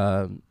pastor,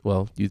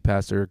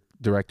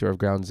 director of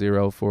Ground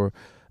Zero for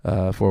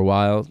a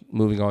while,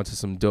 moving on to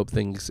some dope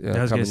things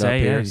coming up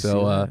here.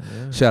 So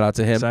shout out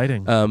to him.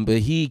 Exciting. But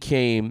he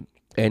came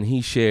and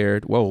he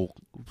shared,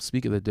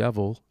 speak of the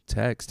devil,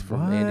 text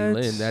from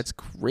Andy Lynn. That's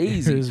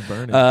crazy. It was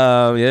burning.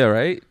 Yeah,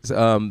 right.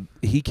 So,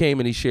 he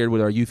came and he shared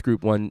with our youth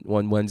group one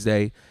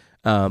Wednesday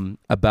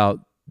about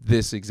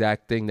this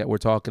exact thing that we're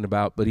talking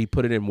about, but he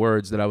put it in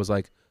words that I was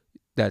like,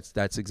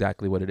 that's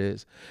exactly what it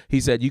is. He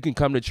said, you can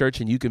come to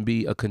church and you can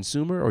be a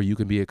consumer or you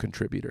can be a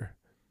contributor,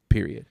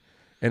 period.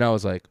 And I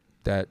was like,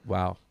 that's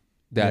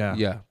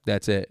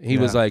it. He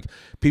was like,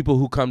 people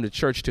who come to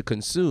church to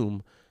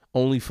consume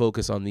only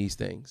focus on these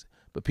things.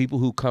 But people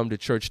who come to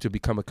church to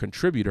become a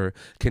contributor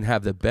can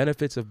have the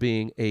benefits of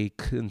being a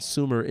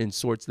consumer in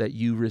sorts that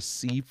you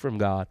receive from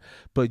God,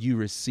 but you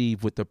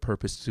receive with the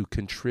purpose to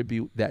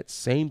contribute that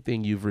same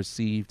thing you've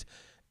received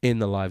in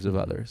the lives of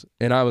others.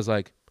 And I was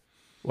like,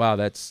 wow,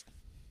 that's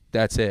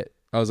it.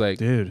 I was like,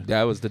 dude,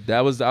 I was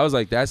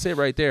like, that's it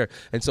right there.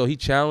 And so he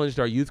challenged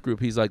our youth group.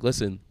 He's like,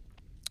 listen,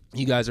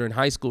 you guys are in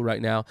high school right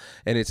now,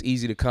 and it's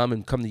easy to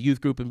come to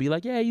youth group and be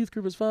like, yeah, youth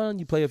group is fun.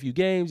 You play a few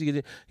games.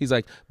 He's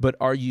like, but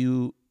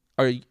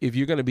if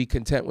you're going to be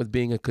content with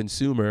being a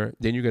consumer,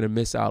 then you're going to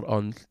miss out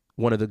on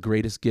one of the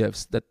greatest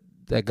gifts that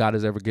that God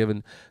has ever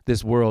given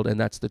this world, and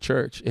that's the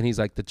church. And he's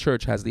like, the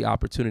church has the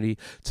opportunity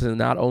to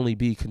not only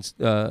be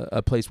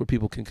a place where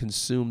people can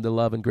consume the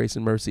love and grace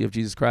and mercy of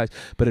Jesus Christ,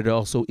 but it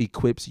also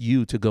equips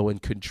you to go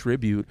and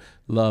contribute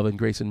love and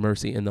grace and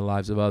mercy in the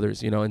lives of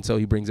others, you know. And so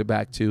he brings it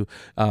back to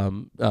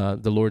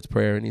the Lord's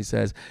Prayer, and he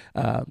says,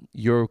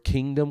 your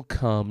kingdom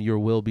come, your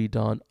will be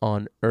done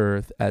on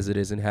earth as it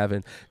is in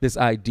heaven. This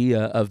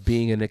idea of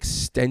being an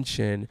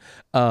extension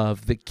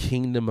of the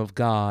kingdom of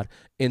God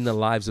in the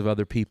lives of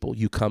other people.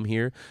 You come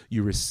here,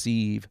 you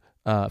receive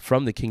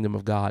from the kingdom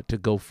of God to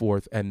go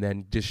forth and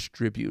then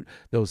distribute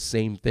those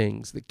same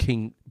things, the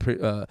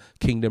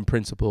kingdom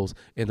principles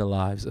in the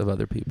lives of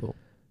other people.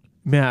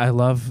 Man, I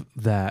love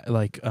that,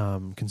 like,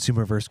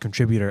 consumer versus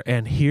contributor.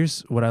 And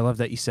here's what I love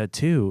that you said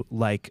too.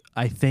 Like,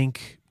 I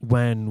think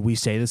when we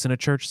say this in a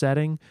church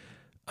setting,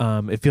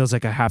 it feels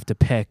like I have to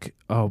pick,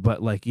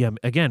 but like, yeah,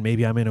 again,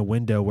 maybe I'm in a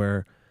window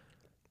where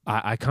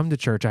I come to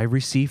church, I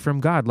receive from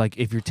God. Like,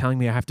 if you're telling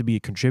me I have to be a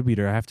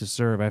contributor, I have to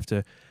serve, I have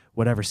to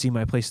whatever, see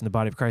my place in the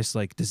body of Christ,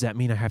 like, does that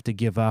mean I have to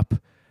give up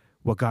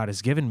what God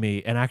has given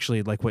me? And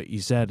actually, like what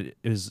you said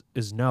is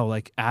no,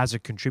 like, as a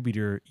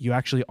contributor, you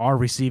actually are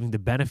receiving the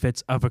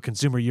benefits of a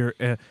consumer.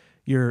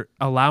 You're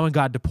allowing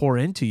God to pour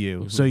into you.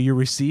 Mm-hmm. So you're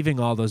receiving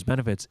all those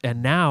benefits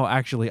and now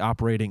actually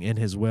operating in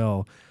his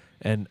will.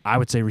 And I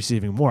would say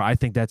receiving more. I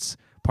think that's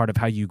part of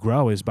how you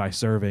grow, is by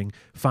serving,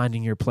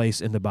 finding your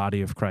place in the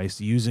body of Christ,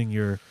 using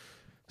your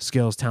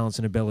skills, talents,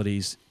 and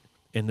abilities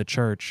in the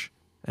church.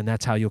 And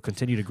that's how you'll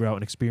continue to grow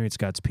and experience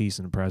God's peace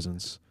and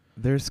presence.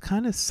 There's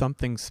kind of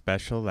something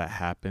special that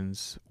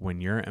happens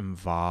when you're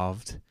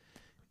involved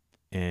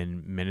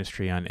in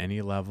ministry on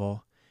any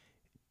level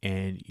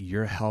and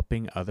you're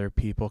helping other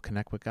people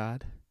connect with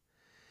God.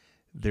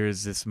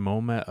 There's this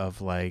moment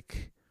of,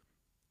 like,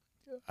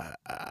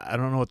 I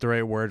don't know what the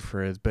right word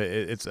for it is, but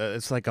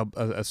it's like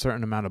a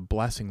certain amount of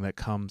blessing that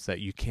comes that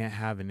you can't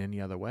have in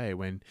any other way.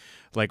 When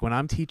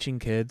I'm teaching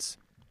kids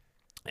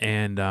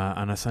and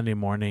on a Sunday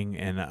morning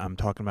and I'm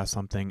talking about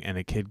something and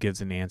a kid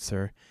gives an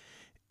answer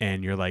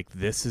and you're like,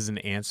 this is an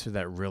answer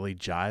that really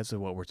jives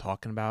with what we're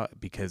talking about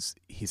because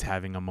he's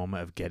having a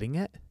moment of getting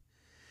it.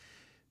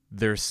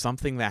 There's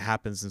something that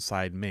happens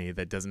inside me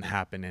that doesn't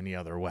happen any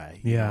other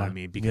way. You know what I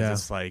mean?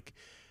 Because it's like,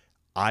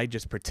 I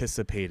just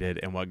participated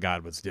in what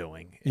God was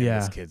doing in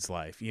this kid's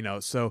life, you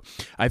know? So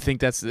I think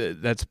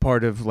that's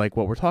part of, like,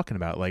 what we're talking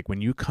about. Like, when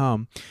you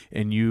come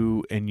and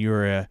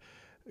you're a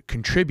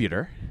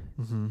contributor,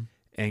 mm-hmm.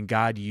 and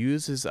God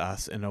uses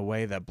us in a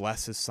way that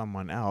blesses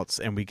someone else,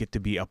 and we get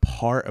to be a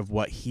part of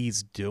what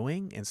he's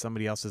doing in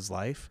somebody else's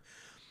life,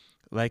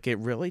 like, it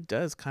really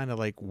does kind of,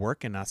 like,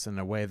 work in us in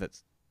a way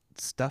that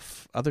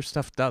other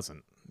stuff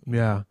doesn't.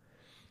 Yeah.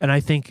 And I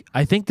think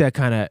that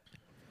kind of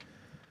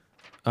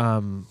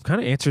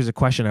answers a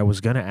question I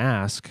was going to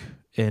ask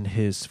in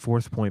his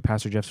fourth point.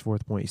 Pastor Jeff's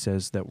fourth point, he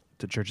says that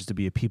the church is to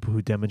be a people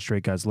who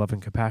demonstrate God's love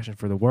and compassion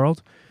for the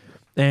world.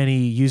 And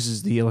he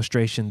uses the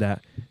illustration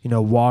that, you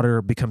know,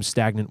 water becomes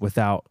stagnant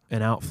without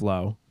an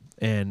outflow.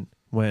 And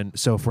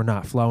so if we're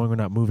not flowing, we're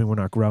not moving, we're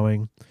not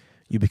growing,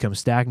 you become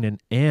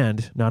stagnant.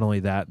 And not only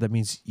that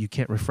means you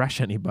can't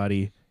refresh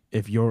anybody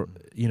if you're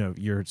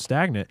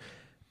stagnant.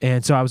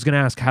 And so I was going to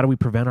ask, how do we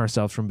prevent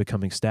ourselves from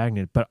becoming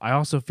stagnant? But I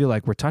also feel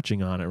like we're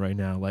touching on it right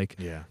now, like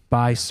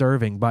by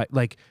serving,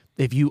 like,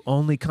 if you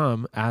only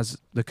come as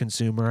the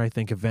consumer, I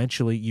think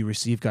eventually you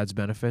receive God's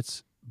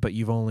benefits, but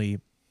you've only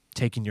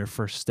taken your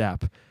first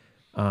step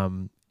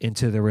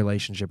into the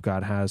relationship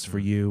God has for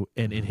you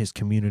and in his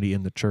community,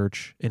 in the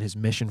church, in his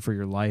mission for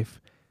your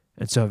life.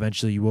 And so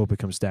eventually you will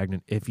become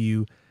stagnant. If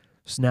you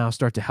now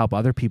start to help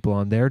other people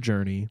on their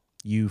journey,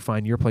 you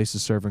find your place to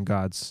serve in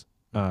God's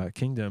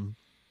kingdom.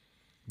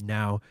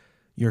 Now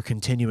you're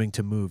continuing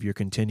to move. You're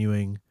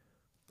continuing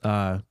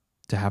to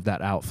have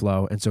that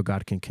outflow. And so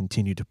God can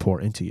continue to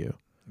pour into you.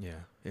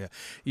 Yeah. Yeah.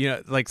 You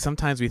know, like,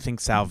 sometimes we think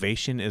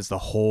salvation is the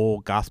whole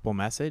gospel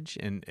message,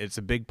 and it's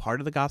a big part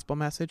of the gospel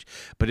message,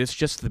 but it's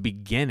just the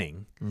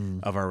beginning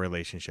of our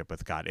relationship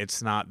with God.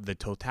 It's not the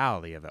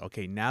totality of it.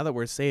 Okay, now that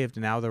we're saved,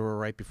 now that we're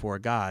right before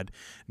God,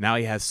 now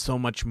he has so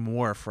much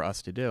more for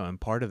us to do.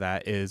 And part of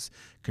that is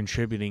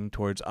contributing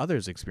towards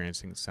others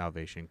experiencing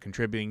salvation,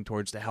 contributing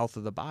towards the health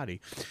of the body,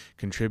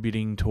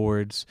 contributing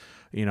towards,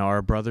 you know,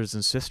 our brothers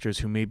and sisters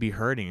who may be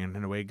hurting, and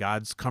in a way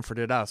God's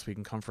comforted us, we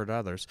can comfort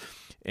others.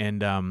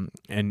 And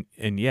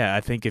yeah,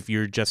 I think if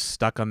you're just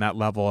stuck on that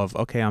level of,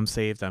 okay, I'm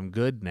saved, I'm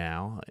good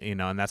now, you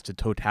know, and that's the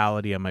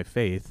totality of my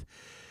faith,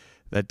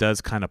 that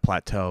does kind of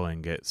plateau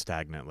and get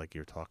stagnant, like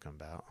you're talking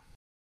about.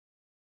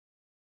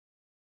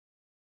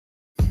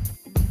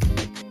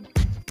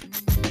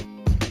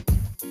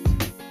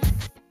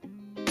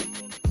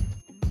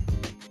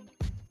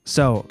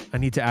 So I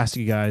need to ask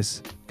you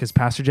guys, because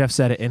Pastor Jeff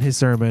said it in his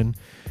sermon,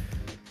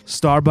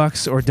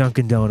 Starbucks or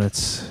Dunkin'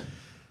 Donuts?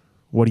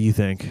 What do you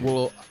think?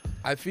 Well,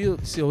 I feel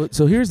so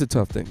here's the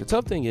tough thing. The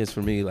tough thing is,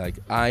 for me, like,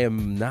 I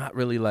am not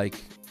really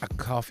like a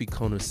coffee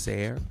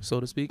connoisseur,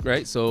 so to speak,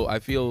 right? So I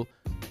feel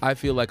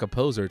like a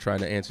poser trying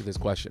to answer this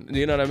question.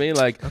 You know what I mean?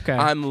 Like, okay.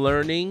 I'm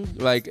learning,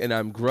 like, and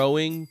I'm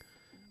growing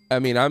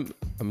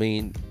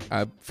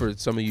For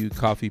some of you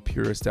coffee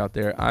purists out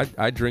there,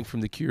 I drink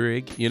from the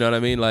Keurig. You know what I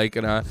mean? Like,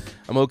 and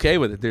I'm okay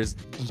with it. There's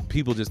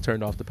people just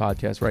turned off the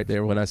podcast right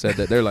there when I said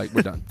that. They're like,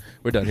 we're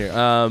done here.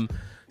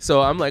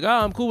 So I'm like,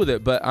 I'm cool with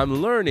it, but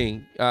I'm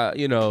learning,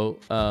 to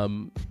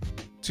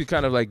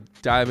kind of like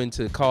dive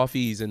into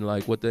coffees and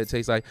like what that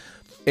tastes like.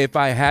 If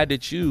I had to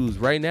choose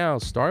right now,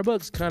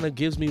 Starbucks kind of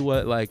gives me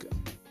what like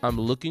I'm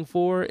looking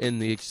for in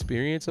the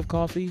experience of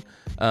coffee.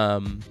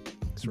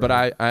 But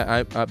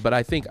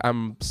I think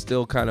I'm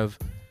still kind of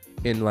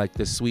in like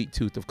the sweet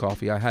tooth of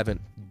coffee. I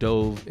haven't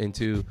dove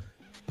into.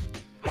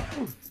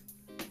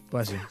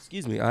 Bless you.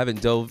 Excuse me. I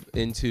haven't dove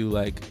into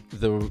like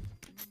the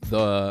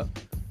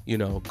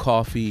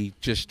coffee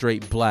just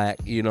straight black.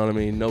 You know what I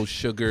mean? No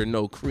sugar,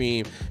 no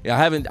cream. I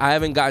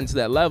haven't gotten to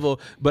that level,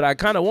 but I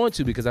kind of want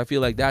to because I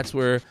feel like that's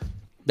where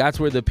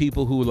the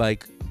people who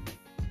like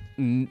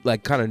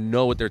kind of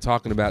know what they're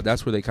talking about,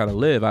 that's where they kind of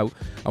live. I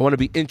want to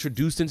be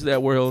introduced into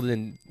that world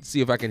and see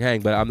if I can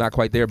hang, but I'm not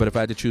quite there. But if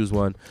I had to choose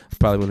one, I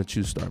probably want to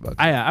choose Starbucks.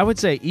 I would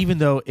say, even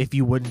though if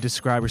you wouldn't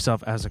describe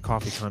yourself as a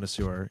coffee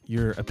connoisseur,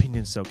 your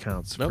opinion still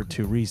counts for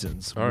two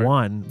reasons. All right.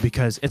 One,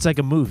 because it's like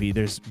a movie.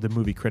 There's the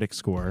movie critic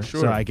score.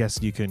 Sure. So I guess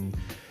you can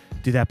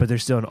do that, but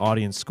there's still an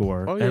audience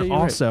score. Oh, yeah, and you're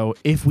also, right.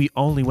 if we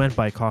only went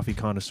by coffee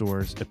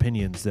connoisseurs'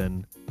 opinions,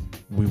 then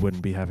we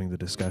wouldn't be having the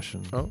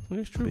discussion. Oh,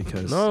 that's true.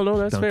 Because no,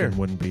 that's Duncan fair.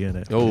 wouldn't be in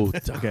it. Oh,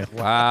 okay.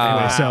 Wow.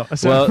 Anyway,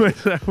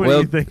 so what do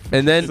you think?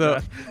 And then So-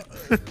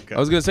 I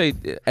was gonna say,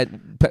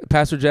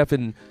 Pastor Jeff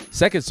in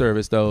second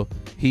service though,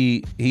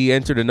 he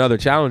entered another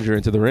challenger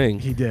into the ring.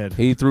 He did.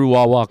 He threw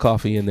Wawa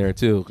coffee in there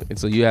too, and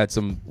so you had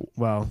some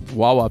Well,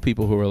 Wawa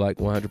people who were like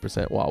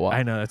 100% Wawa.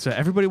 I know. That's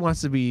everybody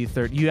wants to be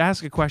third. You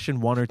ask a question,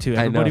 one or two.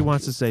 I Everybody know.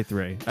 wants to say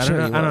three. I Sure,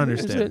 don't you want-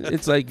 understand.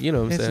 It's like, you know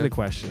what I'm Answer saying? the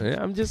question.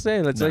 Yeah, I'm just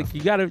saying, it's No. like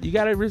you gotta.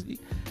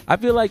 I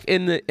feel like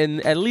in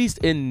at least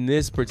in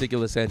this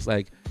particular sense,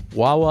 like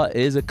Wawa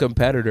is a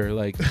competitor,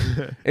 like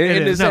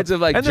in the sense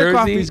of like and their Jersey,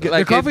 coffee's good.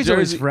 like Their coffee's in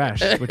always Jersey-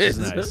 fresh, which is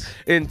nice.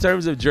 In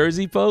terms of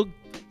Jersey folk,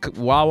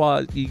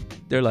 Wawa,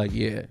 they're like,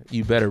 yeah,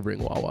 you better bring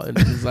Wawa. And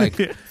it's like,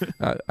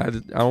 I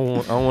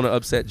don't want to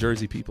upset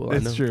Jersey people.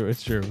 It's true.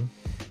 It's true.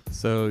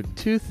 So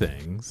two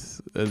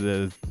things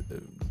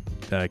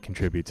that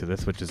contribute to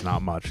this, which is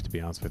not much, to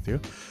be honest with you.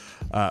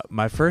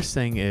 My first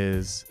thing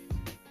is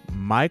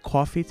my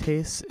coffee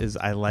taste is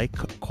I like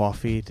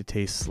coffee to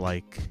taste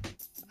like,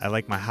 I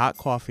like my hot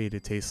coffee to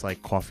taste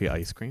like coffee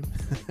ice cream.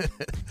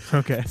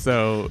 Okay.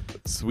 So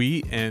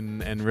sweet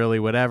and really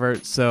whatever.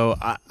 So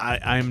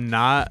I'm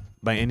not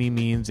by any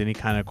means any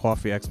kind of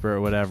coffee expert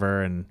or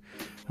whatever, and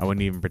I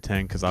wouldn't even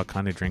pretend because I'll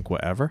kind of drink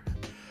whatever.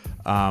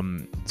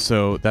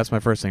 So that's my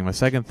first thing. My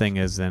second thing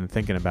is, then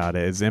thinking about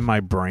it, is in my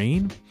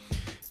brain,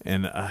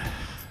 and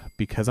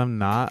because I'm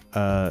not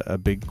a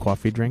big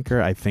coffee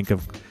drinker, I think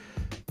of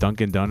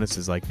Dunkin' Donuts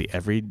as like the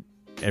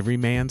every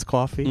man's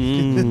coffee.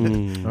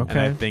 Mm. Okay. And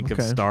I think of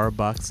okay.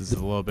 Starbucks as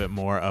a little bit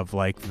more of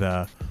like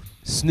the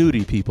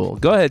Snooty people.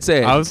 Go ahead,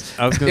 say it. I was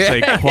gonna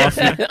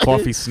say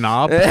coffee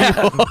snob.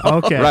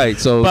 Okay. Right.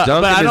 So But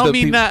Dunkin' I is don't the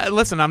mean peop- that.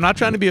 Listen, I'm not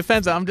trying to be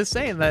offensive. I'm just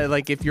saying that,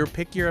 like, if you're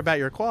pickier about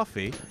your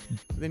coffee,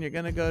 then you're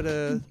gonna go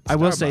to. I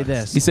will say Starbucks.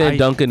 this. He's saying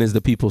Dunkin' is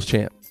the people's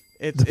champ.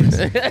 It's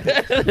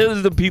It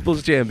is the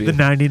people's The champion.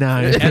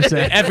 99.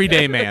 the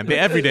everyday man. The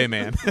everyday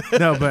man.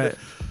 No, but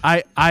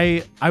I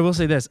will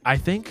say this.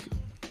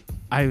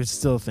 I would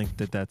still think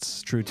that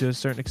that's true to a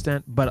certain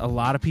extent, but a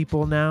lot of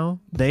people now,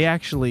 they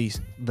actually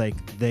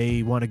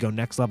they want to go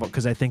next level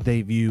because I think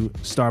they view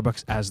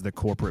Starbucks as the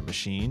corporate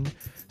machine.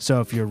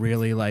 So if you're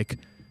really like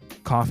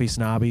coffee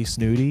snobby,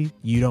 snooty,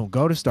 you don't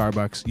go to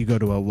Starbucks, you go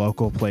to a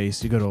local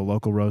place, you go to a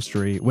local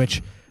roastery,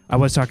 which I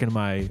was talking to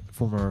my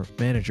former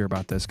manager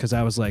about this because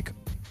I was like,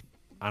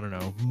 I don't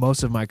know,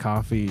 most of my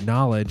coffee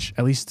knowledge,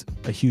 at least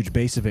a huge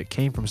base of it,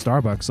 came from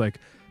Starbucks. Like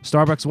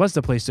Starbucks was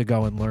the place to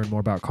go and learn more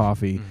about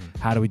coffee. Mm-hmm.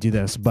 How do we do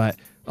this? But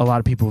a lot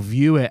of people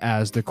view it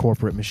as the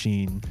corporate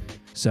machine.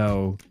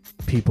 So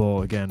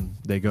people, again,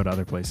 they go to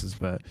other places.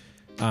 But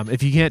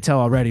if you can't tell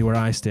already where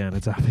I stand,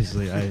 it's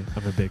obviously I'm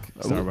a big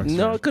Starbucks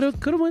No, fan.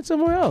 it could have went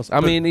somewhere else. I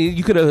mean,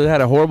 you could have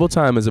had a horrible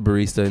time as a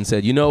barista and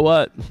said, you know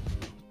what?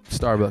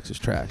 Starbucks is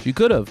trash. You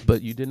could have,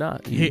 but you did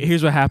not.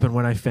 Here's what happened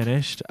when I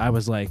finished. I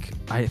was like,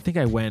 I think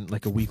I went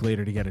like a week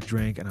later to get a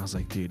drink, and I was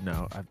like, dude,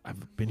 no,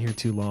 I've been here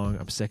too long.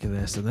 I'm sick of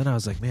this. And then I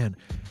was like, man,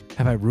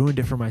 have I ruined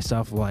it for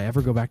myself? Will I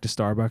ever go back to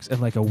Starbucks?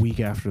 And like a week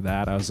after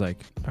that, I was like,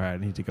 all right, I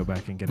need to go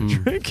back and get a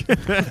drink.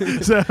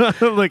 So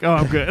I'm like, oh,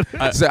 I'm good.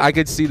 So I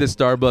could see the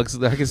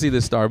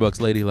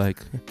Starbucks lady like,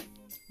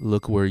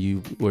 look where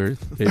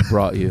it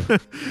brought you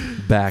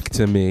back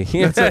to me.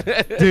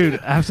 Dude,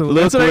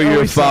 absolutely. Look That's what I where your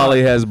always thought.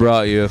 folly has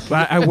brought you.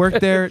 But I worked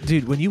there,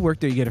 dude. When you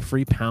work there, you get a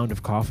free pound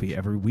of coffee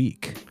every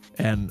week.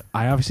 And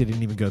I obviously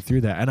didn't even go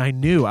through that. And I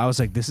knew, I was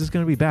like, this is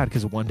going to be bad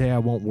because one day I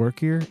won't work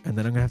here and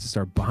then I'm going to have to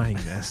start buying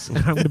this and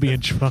I'm going to be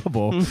in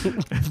trouble. And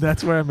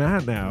that's where I'm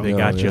at now. They Oh,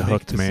 got you yeah.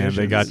 hooked, man.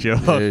 They got you Yeah,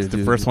 hooked. The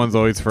dude. first one's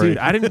always free. Dude,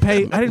 I didn't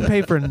pay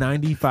for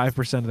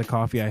 95% of the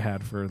coffee I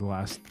had for the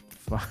last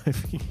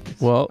 5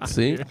 years. Well,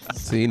 see,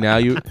 now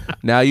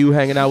you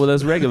hanging out with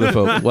us regular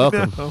folk.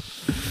 Welcome. No,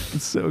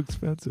 it's so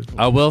expensive.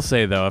 I will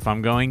say though, if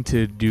I'm going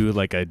to do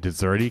like a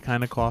desserty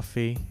kind of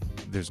coffee,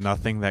 there's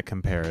nothing that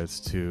compares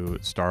to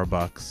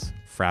Starbucks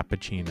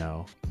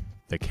Frappuccino,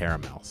 the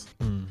caramels.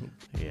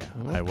 Yeah,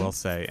 I will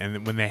say.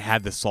 And when they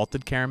had the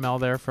salted caramel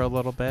there for a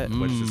little bit,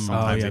 which is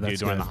sometimes they do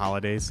during the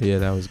holidays. Yeah,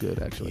 that was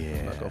good actually.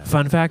 Yeah.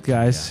 Fun fact,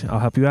 guys, I'll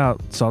help you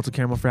out. Salted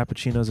caramel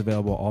frappuccino is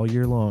available all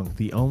year long.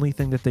 The only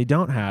thing that they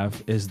don't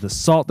have is the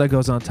salt that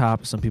goes on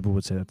top. Some people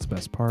would say that's the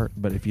best part,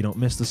 but if you don't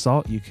miss the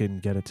salt, you can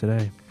get it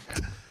today.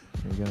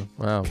 There you go.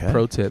 Wow. Okay.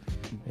 Pro tip.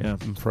 Yeah.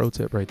 Pro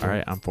tip right there. All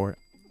right, I'm for it.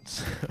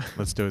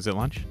 Let's do it. Is it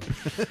lunch?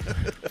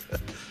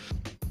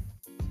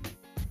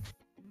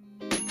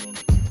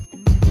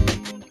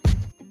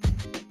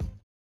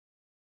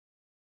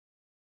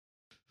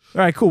 All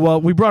right, cool. Well,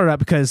 we brought it up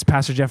because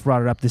Pastor Jeff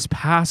brought it up this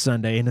past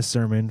Sunday in a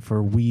sermon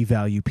for We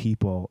Value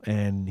People,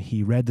 and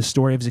he read the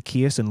story of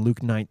Zacchaeus in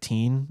Luke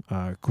 19.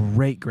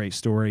 Great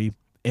story.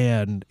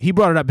 And he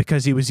brought it up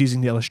because he was using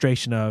the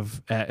illustration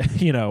of,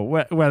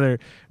 whether,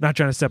 not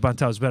trying to step on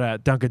toes, but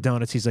at Dunkin'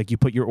 Donuts, he's like, you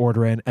put your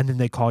order in, and then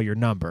they call your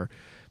number.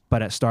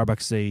 But at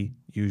Starbucks, they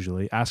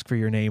usually ask for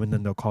your name, and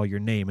then they'll call your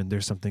name. And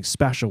there's something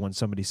special when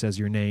somebody says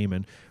your name.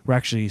 And we're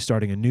actually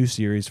starting a new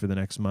series for the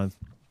next month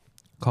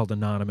called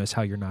Anonymous,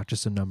 how you're not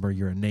just a number,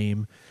 you're a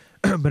name.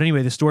 But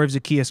anyway, the story of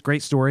Zacchaeus,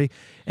 great story.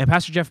 And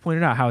Pastor Jeff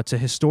pointed out how it's a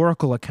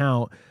historical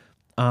account.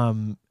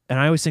 And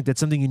I always think that's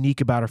something unique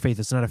about our faith.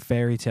 It's not a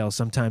fairy tale.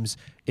 Sometimes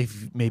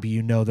if maybe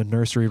you know the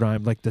nursery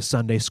rhyme, like the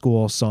Sunday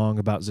school song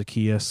about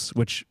Zacchaeus,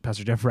 which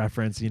Pastor Jeff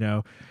referenced,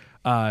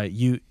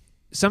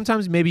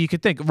 sometimes maybe you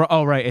could think,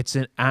 oh, right, it's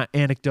an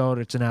anecdote,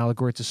 it's an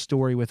allegory, it's a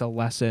story with a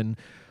lesson.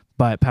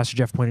 But Pastor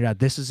Jeff pointed out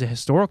this is a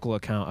historical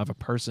account of a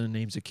person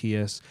named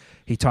Zacchaeus.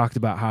 He talked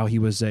about how he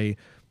was a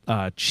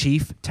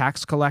chief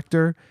tax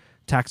collector.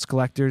 Tax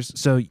collectors.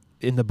 So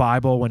in the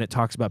Bible, when it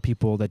talks about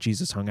people that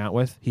Jesus hung out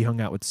with, he hung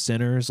out with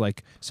sinners,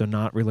 so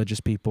not religious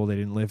people. They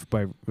didn't live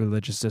by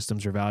religious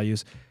systems or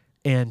values.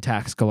 And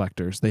tax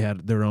collectors. They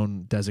had their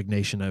own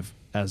designation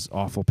as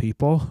awful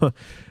people.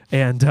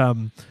 And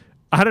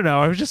I don't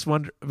know. I was just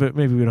wondering, but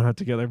maybe we don't have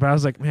together. But I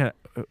was like, man,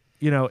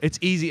 it's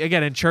easy.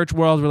 Again, in church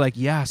world, we're like,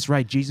 yes,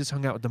 right. Jesus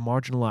hung out with the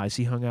marginalized.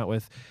 He hung out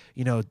with,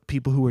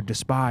 people who were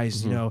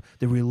despised. Mm-hmm.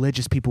 The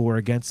religious people were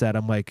against that.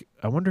 I'm like,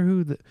 I wonder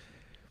who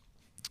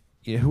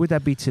would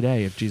that be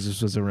today if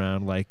Jesus was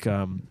around? Like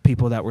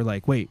people that were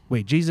like, wait,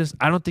 Jesus.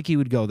 I don't think he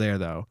would go there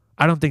though.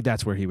 I don't think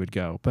that's where he would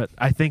go. But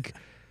I think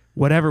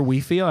whatever we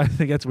feel, I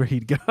think that's where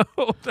he'd go.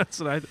 That's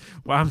what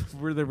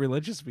we're the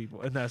religious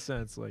people in that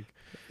sense. Like,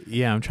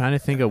 yeah, I'm trying to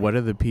think of what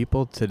are the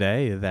people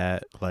today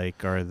that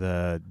are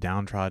the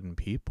downtrodden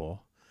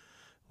people,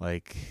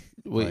 like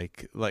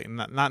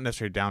not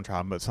necessarily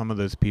downtrodden, but some of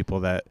those people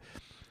that,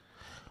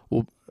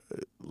 well,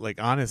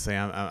 honestly,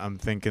 I'm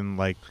thinking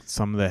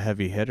some of the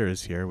heavy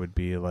hitters here would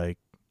be are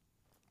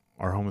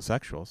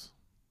homosexuals.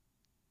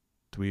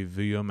 Do we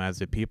view them as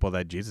the people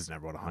that Jesus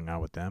never would have hung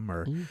out with them,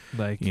 or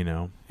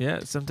Yeah,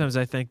 sometimes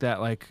I think that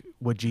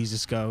would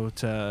Jesus go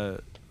to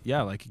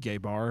a gay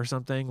bar or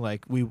something?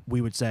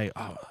 We would say,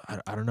 oh,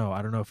 I don't know.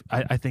 I don't know if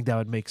I think that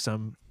would make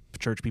some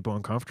church people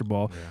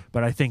uncomfortable. Yeah.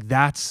 But I think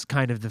that's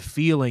kind of the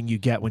feeling you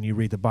get when you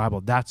read the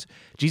Bible. That's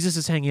Jesus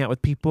is hanging out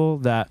with people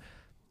that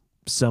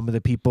some of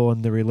the people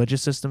in the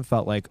religious system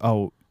felt like,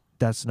 oh,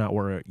 that's not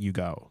where you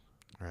go.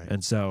 Right.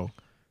 And so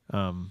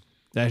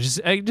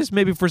just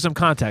maybe for some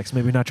context,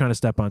 maybe not trying to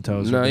step on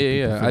toes. No,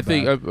 yeah. I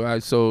think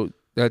so.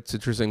 That's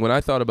interesting. When I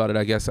thought about it,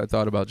 I guess I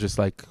thought about just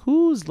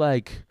who's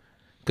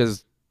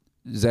because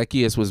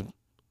Zacchaeus was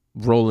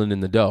rolling in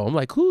the dough. I'm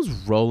like, who's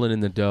rolling in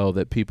the dough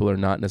that people are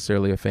not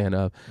necessarily a fan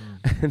of?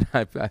 And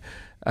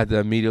I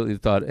immediately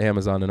thought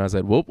Amazon, and I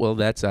said, well,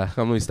 that's I'm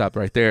going to stop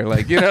right there.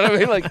 You know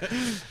what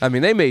I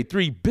mean? They made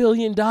 $3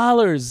 billion,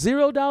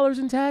 $0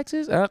 in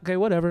taxes. Okay,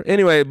 whatever.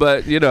 Anyway,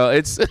 but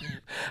it's,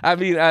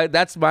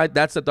 that's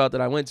the thought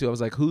that I went to. I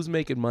was like, who's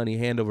making money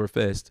hand over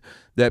fist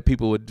that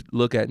people would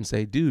look at and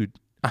say, dude,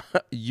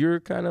 you're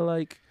kind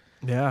of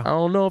yeah. I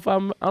don't know if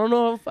I'm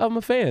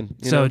a fan.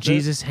 So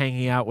Jesus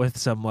hanging out with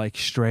some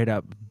straight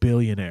up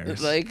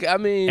billionaires.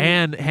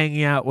 And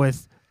hanging out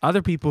with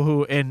other people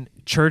who in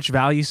church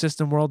value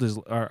system world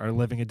are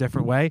living a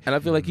different way. And I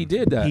feel like he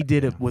did that. He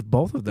did it with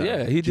both of them.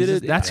 Yeah, he did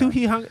it. That's who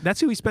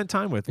he spent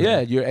time with.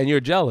 Yeah,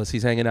 you're jealous.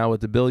 He's hanging out with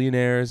the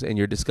billionaires, and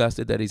you're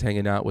disgusted that he's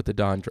hanging out with the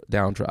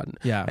downtrodden.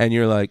 Yeah. And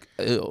you're like,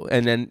 ew.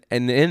 And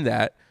in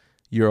that,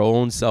 your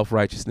own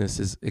self-righteousness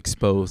is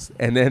exposed.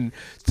 And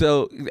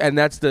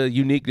that's the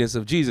uniqueness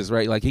of Jesus,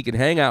 right? He can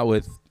hang out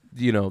with,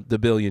 the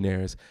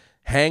billionaires,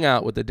 hang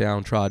out with the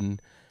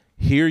downtrodden,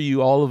 hear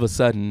you all of a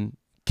sudden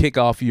kick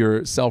off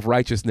your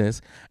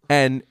self-righteousness,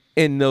 and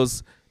in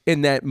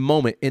that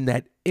moment, in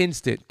that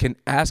instant, can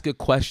ask a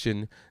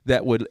question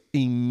that would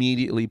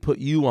immediately put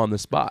you on the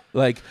spot.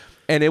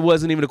 And it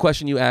wasn't even a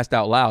question you asked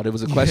out loud. It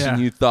was a question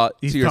you thought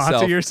to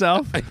yourself. To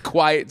yourself? In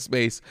quiet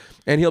space.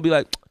 And he'll be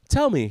like,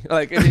 tell me.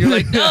 Like, and you're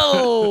like,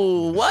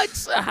 no,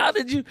 what? How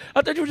did you?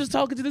 I thought you were just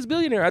talking to this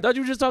billionaire. I thought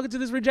you were just talking to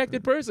this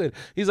rejected person.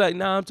 He's like,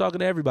 nah, I'm talking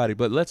to everybody,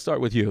 but let's start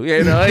with you.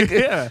 You know, like,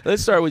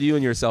 let's start with you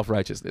and your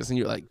self-righteousness. And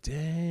you're like,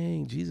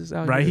 dang, Jesus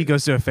out Right? here. He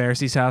goes to a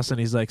Pharisee's house and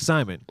he's like,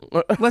 Simon,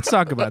 let's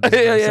talk about this.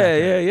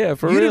 Yeah,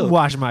 for you real. didn't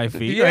wash my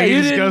feet. Yeah, Like, he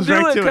you just didn't goes do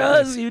right it,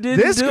 to cuz. You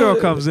didn't This do girl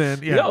it. comes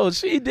in. Yeah. Yo,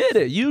 she did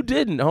it. You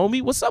didn't,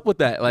 homie. What's up with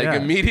that? Like, Yeah.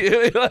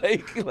 immediately,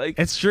 like.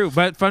 It's true.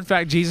 But fun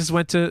fact, Jesus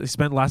he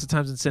spent lots of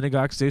times in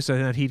synagogues too, so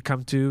that he'd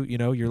come to,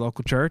 your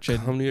local church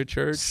and Come to your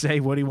church. say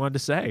what he wanted to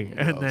say.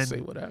 And then say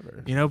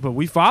whatever. but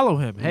we follow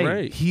him. Hey,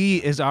 Right. he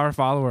is our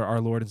follower,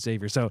 our Lord and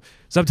Savior. So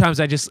sometimes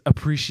I just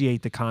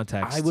appreciate the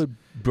context.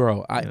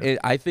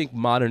 I think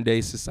modern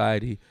day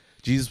society,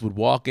 Jesus would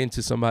walk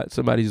into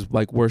somebody's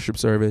like worship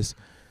service,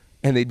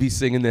 and they'd be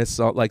singing this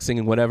song, like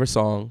singing whatever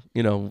song,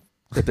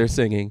 that they're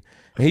singing,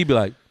 and he'd be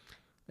like,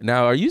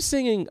 now, are you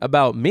singing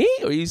about me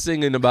or are you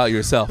singing about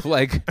yourself?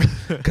 Like,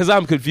 because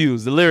I'm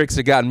confused. The lyrics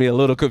have gotten me a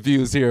little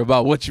confused here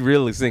about what you're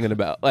really singing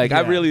about. Like,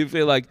 I really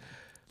feel like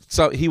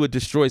he would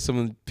destroy some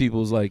of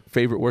people's like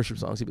favorite worship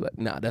songs. He'd be like,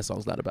 nah, that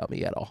song's not about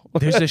me at all.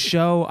 There's a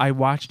show, I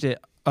watched it.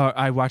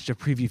 I watched a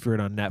preview for it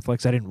on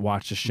Netflix. I didn't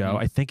watch the show.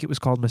 I think it was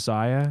called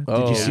Messiah.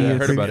 Did you see I the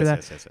heard preview about for it.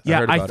 that? Yes.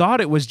 Yeah, I about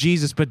thought it was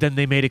Jesus, but then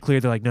they made it clear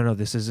they're like, no,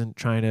 this isn't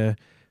trying to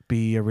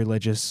be a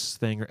religious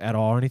thing at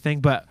all or anything.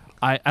 But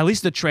at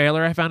least the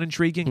trailer I found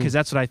intriguing because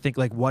that's what I think.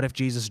 Like, what if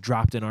Jesus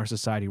dropped in our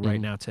society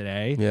right now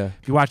today? Yeah.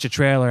 If you watch the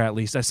trailer, at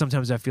least,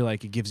 sometimes I feel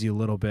like it gives you a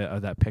little bit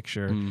of that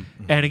picture.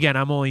 And again,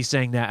 I'm only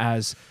saying that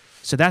as.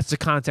 So that's the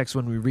context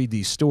when we read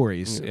these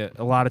stories.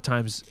 A lot of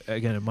times,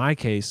 again, in my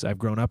case, I've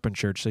grown up in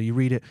church, so you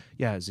read it.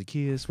 Yeah,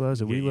 Zacchaeus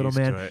was a wee little used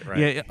man. to it, right?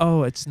 Yeah.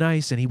 Oh, it's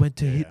nice, and he went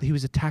to he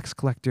was a tax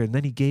collector, and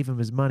then he gave him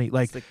his money.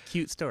 Like, It's a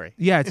cute story.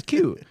 yeah, it's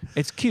cute.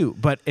 It's cute,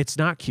 but it's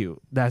not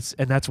cute. That's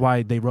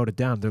why they wrote it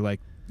down. They're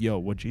like, yo,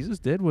 what Jesus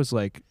did was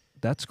like,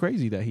 that's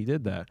crazy that he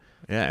did that.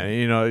 Yeah,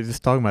 and,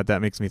 just talking about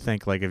that makes me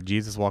think, like, if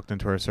Jesus walked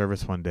into our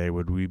service one day,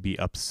 would we be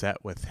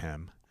upset with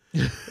him?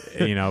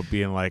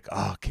 Being like,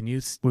 oh,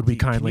 Would we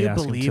kindly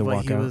ask him believe to what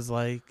walk he out? was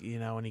like,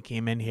 when he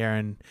came in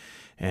here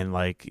and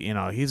like,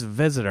 he's a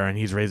visitor and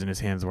he's raising his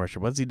hands in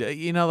worship. What's he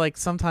do? Like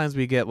sometimes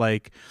we get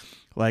like,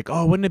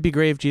 oh, wouldn't it be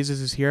great if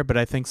Jesus is here? But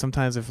I think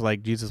sometimes if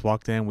like Jesus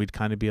walked in, we'd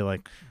kind of be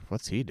like,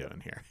 what's he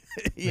doing here?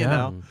 you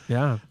know?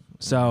 Yeah.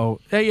 So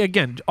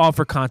again, all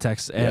for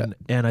context, and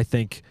I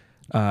think,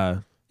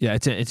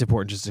 it's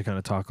important just to kind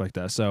of talk like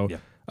that. So,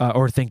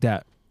 or think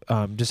that,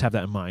 just have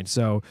that in mind.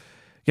 So,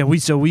 yeah,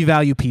 we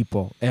value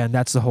people, and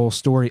that's the whole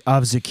story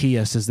of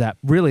Zacchaeus. Is that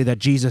really that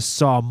Jesus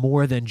saw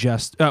more than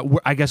just?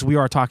 I guess we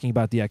are talking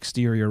about the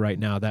exterior right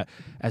now. That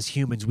as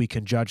humans we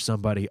can judge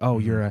somebody. Oh,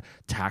 you're a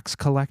tax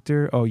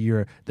collector. Oh,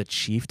 you're the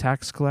chief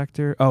tax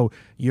collector. Oh,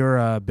 you're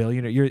a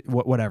billionaire. You're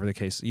whatever the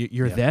case.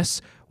 You're this.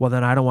 Well,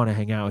 then I don't want to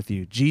hang out with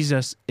you.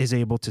 Jesus is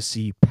able to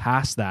see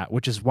past that,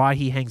 which is why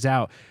he hangs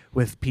out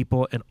with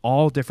people in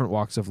all different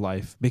walks of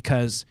life,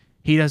 because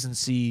he doesn't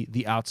see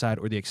the outside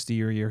or the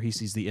exterior. He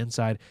sees the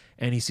inside,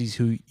 and he sees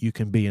who you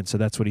can be. And so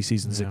that's what he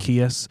sees in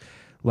Zacchaeus.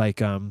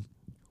 Like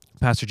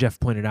Pastor Jeff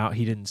pointed out,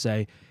 he didn't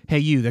say, hey,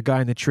 you, the guy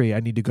in the tree,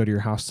 I need to go to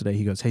your house today.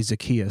 He goes, hey,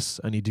 Zacchaeus,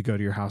 I need to go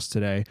to your house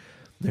today.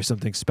 There's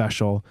something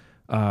special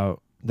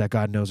that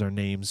God knows our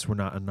names. We're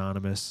not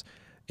anonymous.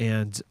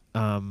 And,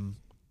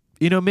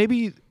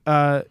 maybe,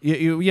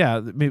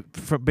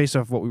 based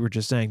off what we were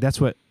just saying, this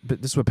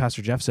is what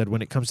Pastor Jeff said.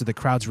 When it comes to the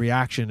crowd's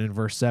reaction in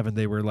verse 7,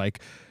 they were like,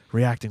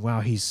 reacting,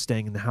 wow, he's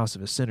staying in the house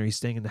of a sinner. He's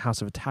staying in the house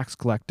of a tax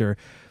collector.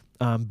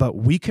 But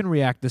we can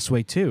react this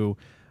way too.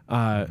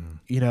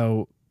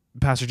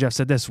 Pastor Jeff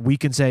said this. We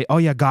can say, oh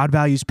yeah, God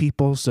values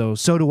people, so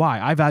do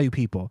I. I value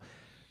people.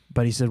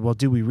 But he said, well,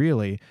 do we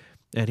really?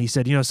 And he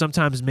said,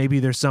 sometimes maybe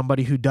there's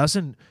somebody who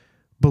doesn't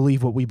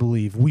believe what we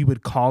believe. We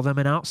would call them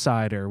an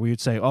outsider. We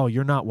would say, oh,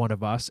 you're not one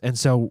of us. And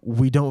so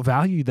we don't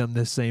value them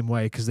the same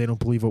way because they don't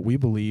believe what we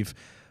believe.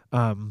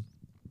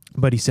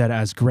 But he said,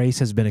 as grace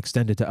has been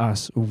extended to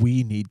us,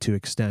 we need to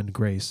extend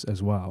grace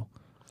as well.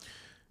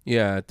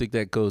 Yeah, I think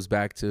that goes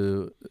back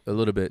to a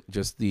little bit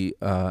just the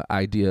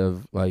idea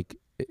of like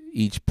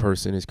each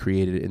person is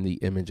created in the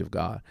image of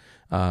God,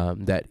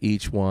 that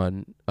each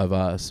one of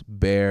us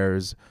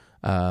bears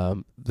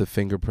the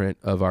fingerprint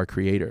of our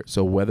Creator.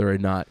 So whether or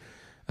not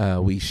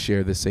we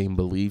share the same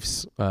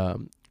beliefs,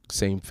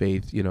 same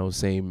faith,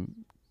 same,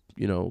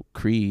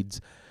 creeds,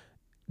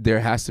 there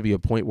has to be a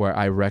point where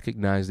I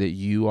recognize that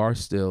you are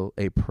still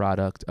a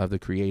product of the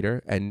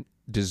Creator and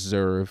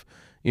deserve,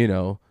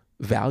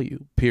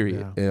 value,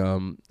 period. Yeah.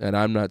 And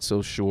I'm not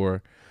so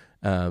sure,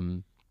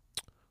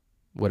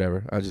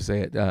 whatever, I'll just say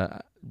it.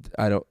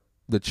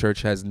 The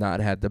church has not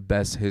had the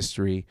best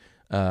history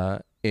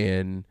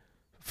in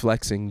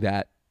flexing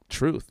that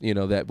truth,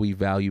 that we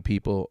value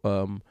people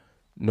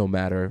no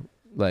matter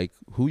like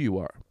who you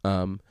are.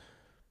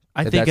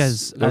 I think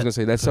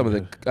that's some of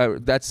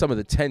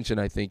the tension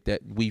I think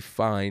that we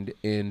find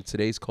in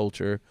today's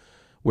culture,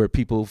 where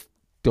people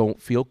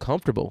don't feel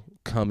comfortable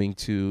coming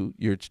to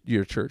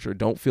your church, or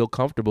don't feel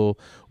comfortable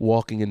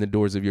walking in the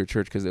doors of your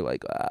church because they're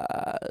like,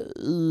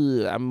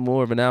 I'm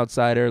more of an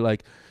outsider.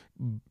 Like,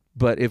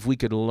 but if we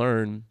could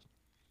learn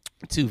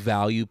to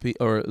value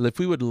or if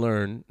we would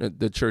learn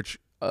the church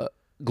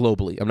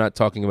globally, I'm not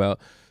talking about,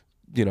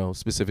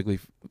 specifically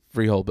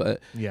Freehold,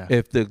 but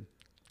if the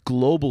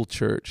global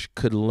church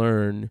could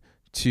learn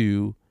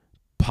to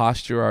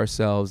posture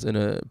ourselves in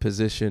a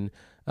position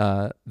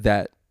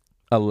that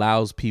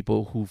allows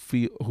people who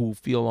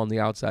feel on the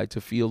outside to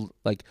feel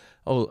like,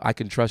 oh, I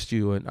can trust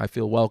you, and I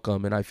feel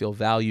welcome, and I feel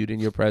valued in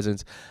your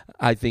presence,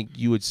 I think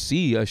you would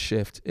see a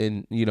shift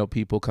in,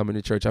 people coming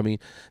to church. I mean,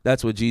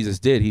 that's what Jesus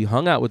did. He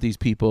hung out with these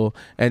people,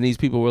 and these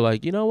people were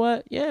like, you know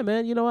what? Yeah,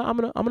 man, you know what?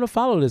 I'm gonna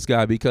follow this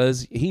guy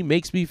because he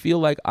makes me feel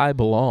like I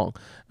belong.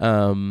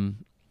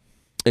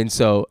 And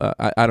so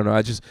I don't know.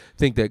 I just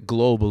think that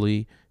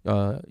globally,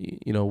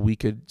 we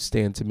could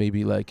stand to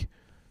maybe like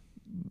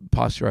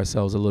posture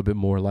ourselves a little bit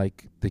more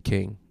like the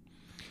King.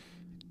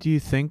 Do you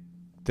think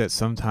that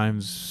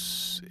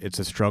sometimes it's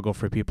a struggle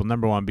for people?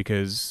 Number one,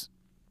 because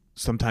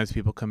sometimes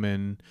people come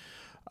in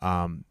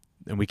and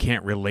we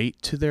can't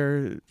relate to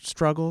their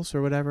struggles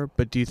or whatever.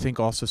 But do you think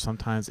also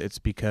sometimes it's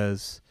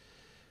because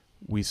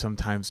we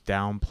sometimes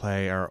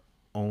downplay our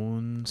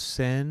own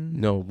sin?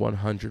 No,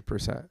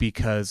 100%.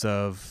 Because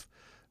of,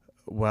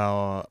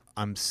 well,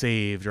 I'm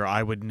saved, or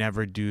I would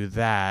never do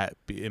that,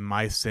 and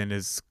my sin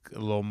is a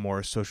little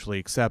more socially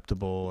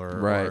acceptable,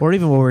 or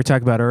even what we were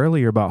talking about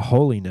earlier about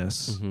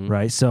holiness,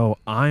 right? So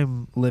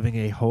I'm living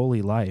a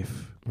holy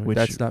life, which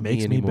that's not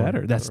makes me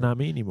better. That's not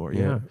me anymore.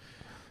 Yeah.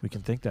 We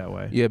can think that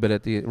way. Yeah, but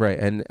at the right,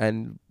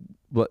 and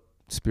what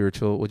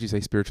spiritual? What'd you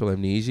say? Spiritual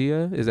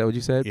amnesia? Is that what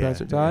you said,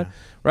 Pastor Todd? Yeah.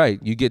 Right.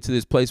 You get to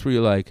this place where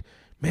you're like,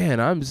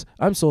 man,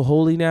 I'm so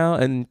holy now,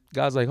 and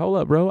God's like, hold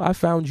up, bro, I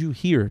found you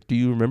here. Do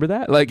you remember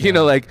that? Like,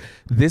 like,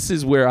 this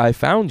is where I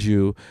found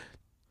you,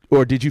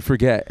 or did you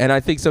forget? And I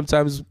think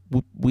sometimes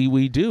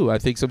we do. I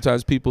think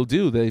sometimes people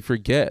do. They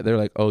forget. They're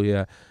like, oh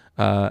yeah,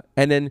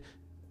 and then,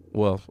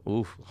 well,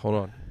 hold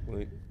on,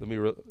 let me.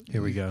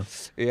 Here we go.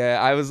 Yeah,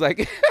 I was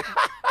like.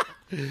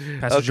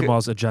 Pastor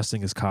Jamal's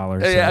adjusting his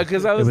collar. So yeah,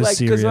 because I was like,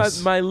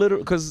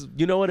 because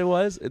you know what it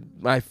was?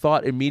 My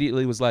thought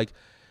immediately was like,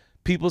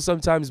 people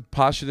sometimes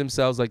posture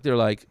themselves like they're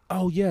like,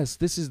 oh yes,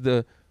 here's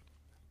the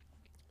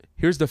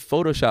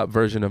Photoshop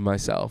version of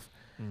myself.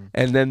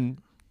 And then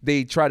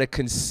they try to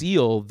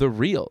conceal the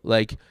real.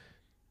 Like,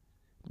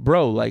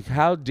 bro, like,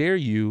 how dare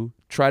you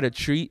try to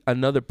treat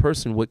another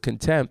person with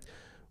contempt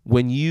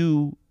when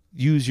you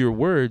use your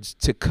words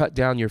to cut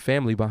down your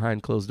family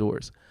behind closed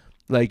doors?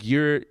 Like,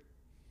 you're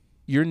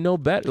no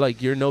better.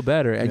 Like, you're no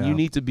better. And you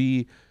need to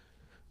be,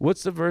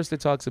 what's the verse that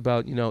talks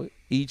about,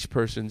 each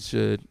person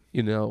should,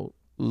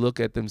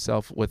 look at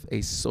themselves with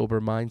a sober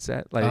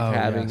mindset, like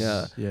having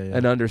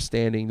an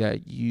understanding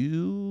that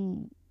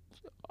you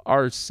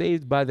are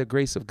saved by the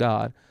grace of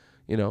God,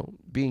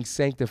 being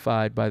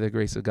sanctified by the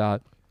grace of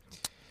God.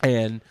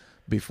 And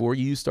before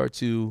you start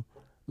to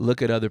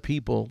look at other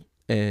people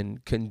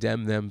and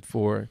condemn them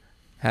for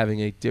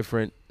having a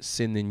different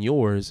sin than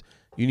yours,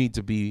 you need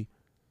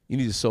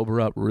to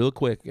sober up real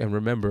quick and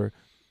remember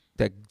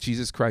that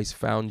Jesus Christ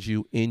found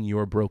you in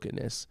your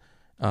brokenness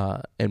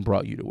and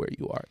brought you to where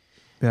you are.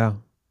 Yeah.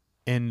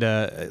 And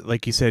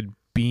like you said,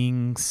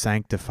 being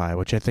sanctified,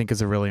 which I think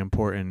is a really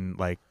important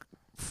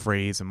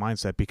phrase and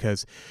mindset,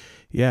 because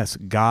yes,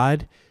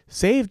 God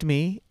saved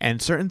me,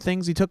 and certain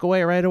things he took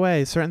away right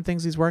away, certain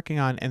things he's working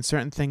on, and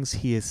certain things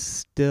he is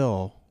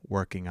still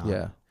working on.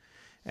 Yeah.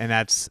 And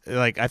that's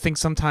I think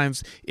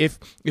sometimes if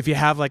you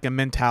have a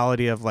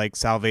mentality of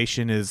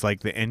salvation is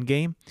the end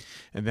game,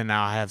 and then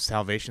now I have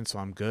salvation, so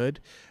I'm good.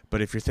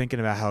 But if you're thinking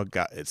about how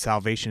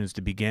salvation is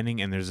the beginning,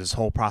 and there's this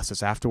whole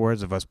process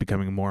afterwards of us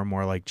becoming more and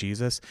more like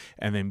Jesus,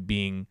 and then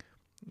being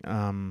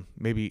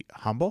maybe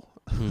humble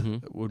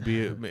would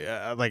be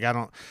I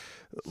don't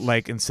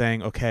and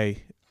saying,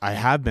 okay, I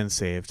have been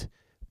saved,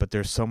 but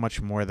there's so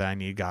much more that I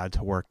need God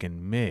to work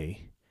in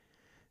me.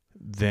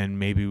 Then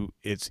maybe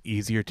it's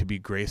easier to be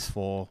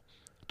graceful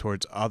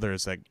towards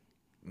others that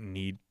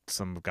need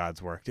some of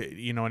God's work.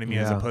 You know what I mean?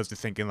 As opposed to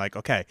thinking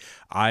okay,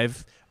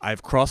 I've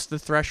crossed the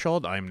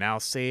threshold. I am now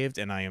saved,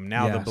 and I am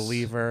now the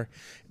believer,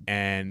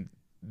 and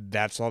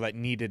that's all that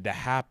needed to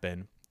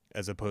happen.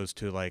 As opposed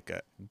to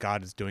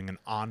God is doing an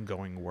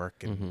ongoing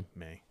work in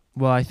me.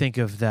 Well, I think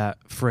of that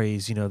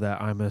phrase, that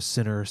I'm a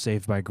sinner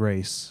saved by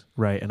grace,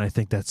 right? And I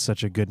think that's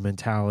such a good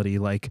mentality.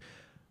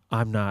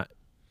 I'm not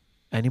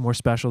any more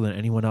special than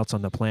anyone else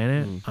on the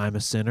planet. I'm a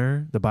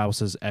sinner. The Bible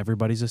says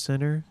everybody's a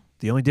sinner.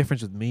 The only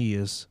difference with me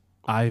is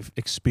I've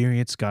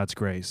experienced God's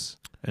grace.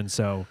 And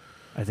so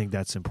I think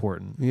that's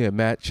important. Yeah,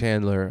 Matt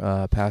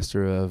Chandler,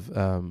 pastor of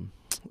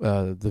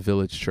the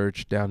Village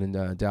Church down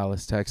in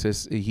Dallas,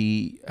 Texas,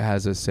 he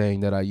has a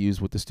saying that I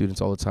use with the students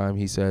all the time.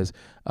 He says,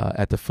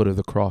 at the foot of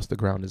the cross, the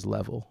ground is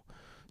level.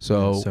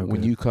 So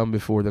when you come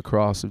before the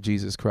cross of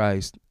Jesus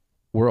Christ,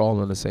 we're all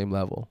on the same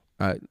level.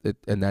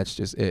 And that's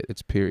just it.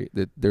 It's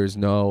period. There's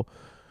no,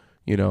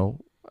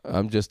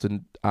 I'm just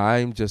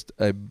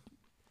a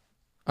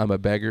I'm a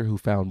beggar who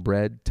found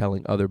bread,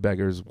 telling other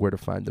beggars where to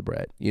find the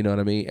bread. You know what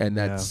I mean? And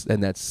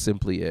that's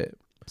simply it.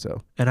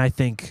 So, and I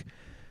think,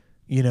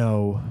 you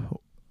know,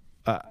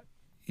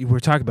 we're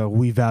talking about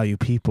we value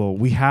people.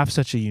 We have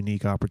such a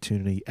unique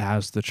opportunity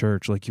as the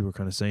church, like you were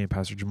kind of saying,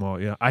 Pastor Jamal.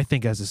 You know, I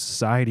think as a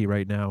society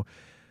right now,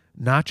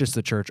 not just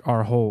the church,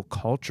 our whole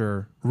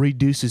culture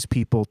reduces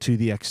people to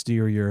the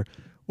exterior,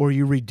 or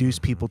you reduce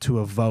people to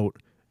a vote.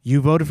 You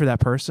voted for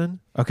that person?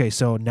 Okay,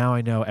 so now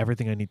I know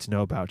everything I need to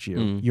know about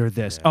you. You're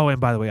this. Yeah. Oh,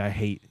 and by the way, I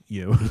hate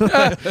you.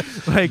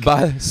 Like,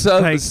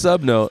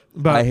 sub note,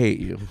 I hate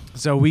you.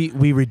 So we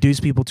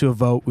reduce people to a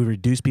vote. We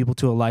reduce people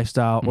to a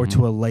lifestyle or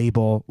to a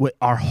label.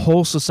 Our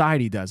whole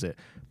society does it.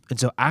 And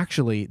so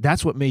actually,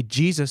 that's what made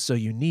Jesus so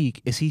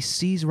unique, is he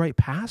sees right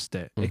past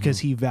it because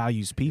he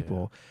values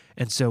people.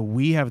 Yeah. And so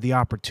we have the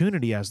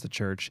opportunity as the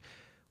church,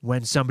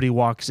 when somebody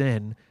walks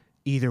in,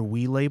 either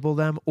we label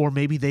them or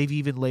maybe they've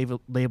even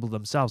labeled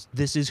themselves.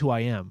 This is who I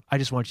am. I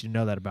just want you to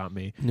know that about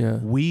me. Yeah.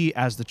 We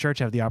as the church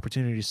have the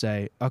opportunity to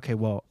say, okay,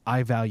 well,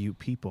 I value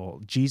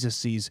people. Jesus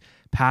sees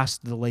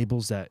past the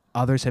labels that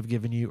others have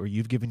given you or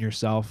you've given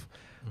yourself.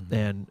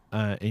 And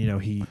you know,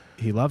 he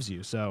loves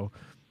you. So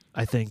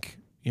I think,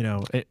 you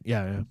know, I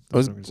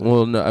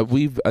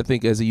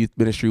think as a youth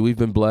ministry, we've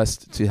been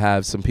blessed to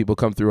have some people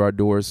come through our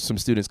doors, some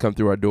students come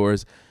through our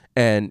doors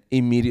and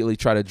immediately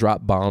try to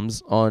drop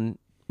bombs on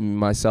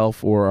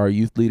myself or our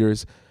youth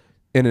leaders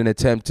in an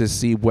attempt to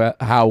see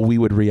how we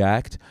would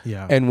react.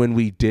 Yeah. And when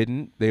we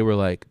didn't, they were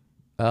like,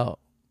 oh,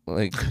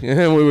 like,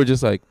 and we were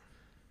just like,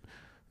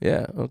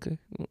 yeah, okay.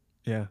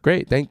 Yeah.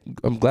 Great.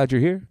 I'm glad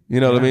you're here. You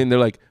know what I mean? They're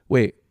like,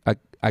 wait,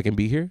 I can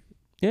be here?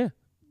 Yeah.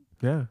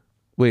 Yeah.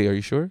 Wait, are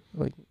you sure?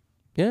 Like,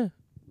 yeah.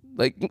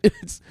 Like,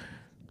 it's,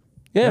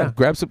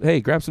 grab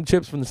some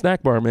chips from the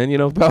snack bar, man. You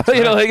know,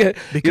 you know, like,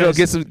 because, you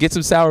know, get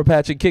some Sour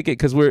Patch and kick it.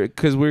 Cause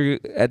we're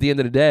at the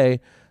end of the day,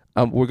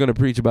 we're going to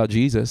preach about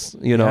Jesus,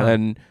 you know,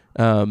 and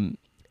I'm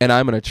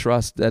going to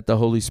trust that the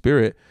Holy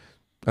Spirit,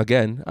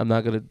 again, I'm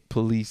not going to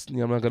police, I'm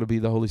not going to be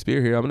the Holy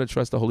Spirit here. I'm going to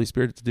trust the Holy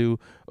Spirit to do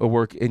a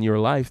work in your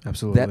life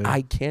that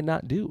I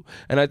cannot do.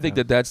 And I think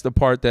that that's the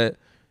part that,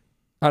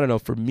 I don't know,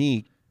 for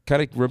me,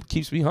 kind of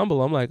keeps me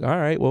humble. I'm like, all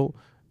right, well,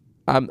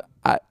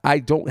 I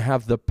don't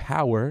have the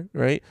power,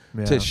 right,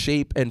 to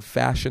shape and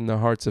fashion the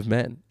hearts of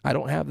men. I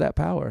don't have that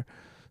power.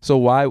 So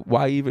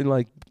why even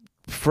like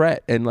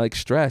fret and like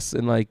stress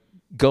and like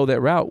go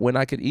that route when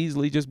I could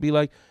easily just be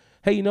like,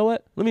 hey, you know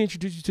what? Let me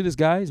introduce you to this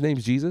guy. His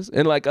name's Jesus,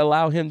 and like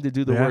allow him to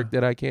do the work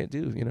that I can't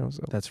do, you know?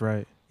 So that's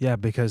right. Yeah.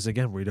 Because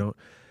again,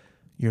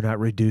 you're not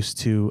reduced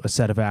to a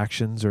set of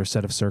actions or a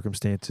set of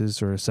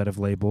circumstances or a set of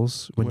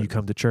labels when you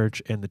come to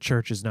church, and the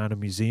church is not a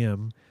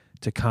museum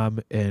to come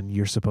and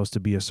you're supposed to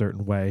be a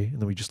certain way.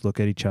 And then we just look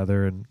at each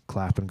other and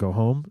clap and go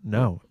home.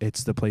 No,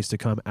 it's the place to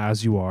come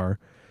as you are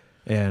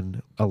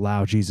and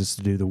allow Jesus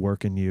to do the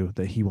work in you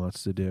that he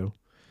wants to do.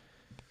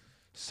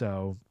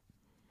 So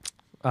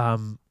I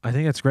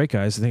think that's great,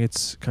 guys. I think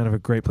it's kind of a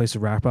great place to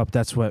wrap up.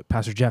 That's what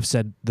Pastor Jeff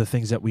said. The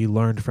things that we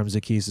learned from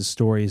Zacchaeus'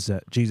 story is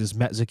that Jesus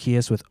met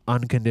Zacchaeus with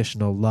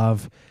unconditional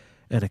love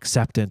and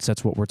acceptance.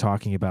 That's what we're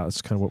talking about.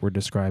 It's kind of what we're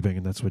describing,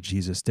 and that's what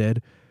Jesus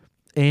did.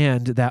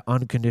 And that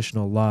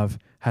unconditional love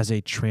has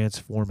a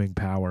transforming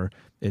power.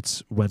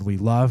 It's when we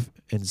love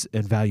and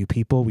value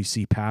people, we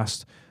see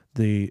past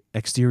the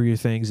exterior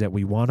things that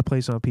we want to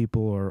place on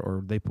people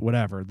or they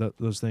whatever,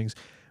 those things.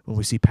 When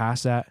we see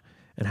past that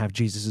and have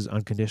Jesus'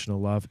 unconditional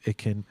love, it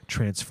can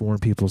transform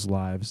people's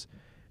lives.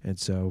 And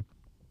so,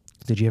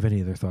 did you have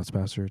any other thoughts,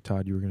 Pastor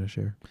Todd, you were going to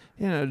share?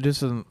 You know,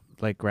 just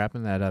like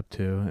wrapping that up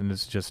too, and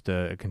it's just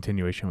a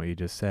continuation of what you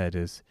just said,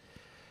 is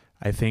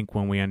I think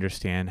when we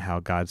understand how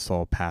God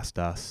saw past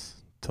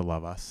us to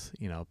love us,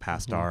 you know,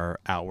 past our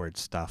outward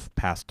stuff,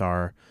 past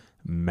our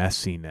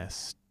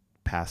messiness,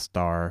 past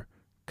our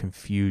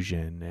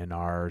confusion and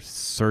our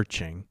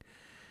searching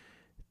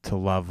to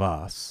love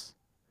us,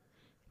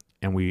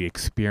 and we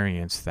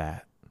experience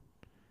that,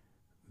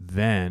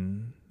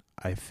 then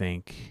I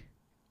think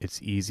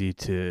it's easy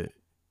to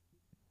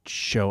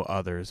show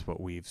others what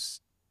we've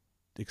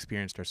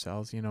experienced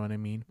ourselves, you know what I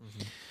mean?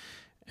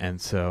 And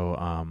so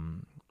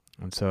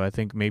I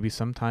think maybe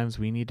sometimes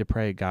we need to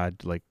pray,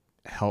 God, like,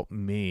 help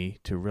me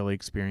to really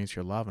experience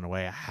your love in a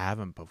way I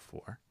haven't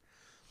before,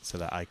 so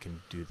that I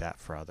can do that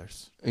for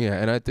others. Yeah,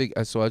 and I think,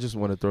 so I just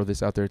want to throw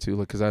this out there too,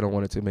 because I don't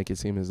want it to make it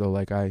seem as though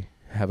like I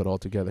have it all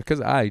together, because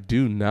I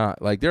do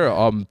not. Like, there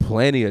are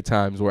plenty of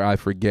times where I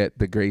forget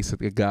the grace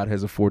that God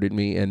has afforded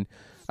me, and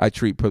I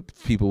treat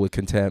people with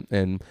contempt.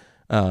 And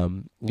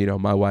you know,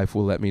 my wife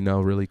will let me know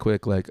really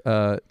quick, like,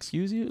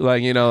 excuse you,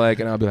 like, you know, like,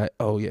 and I'll be like,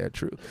 oh yeah,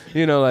 true,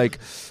 you know, like,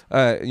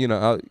 you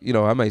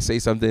know, I might say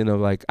something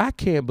of like, I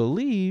can't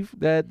believe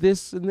that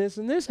this and this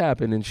and this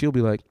happened, and she'll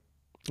be like,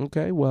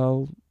 okay,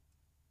 well,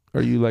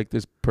 are you like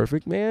this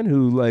perfect man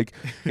who, like,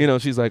 you know,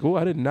 she's like, oh,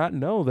 I did not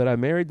know that I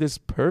married this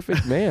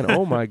perfect man.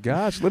 Oh my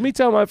gosh. Let me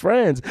tell my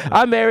friends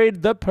I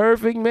married the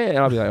perfect man. And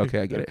I'll be like,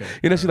 okay, I get it.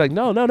 You know, she's like,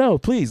 no,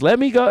 please let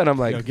me go. And I'm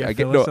like, I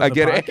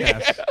get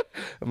it.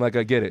 I'm like,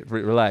 I get it.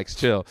 Relax,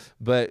 chill.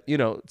 But, you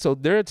know, so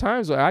there are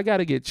times where I got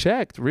to get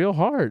checked real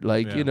hard.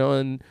 Like, you know,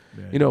 and,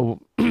 you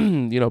know,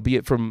 you know, be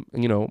it from,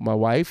 you know, my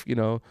wife, you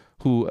know,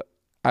 who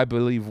I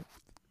believe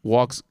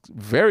walks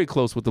very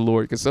close with the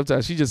Lord, because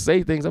sometimes she just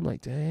say things. I'm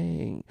like,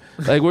 dang,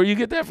 like, where you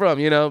get that from,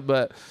 you know?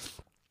 But,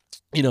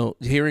 you know,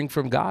 hearing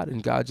from God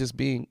and God just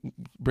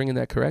bringing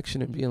that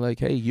correction and being like,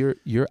 hey,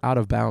 you're out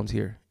of bounds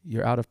here.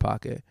 You're out of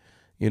pocket.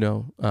 You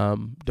know,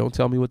 don't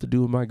tell me what to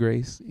do with my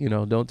grace. You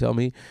know, don't tell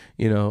me,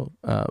 you know,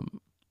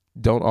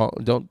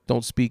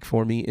 don't speak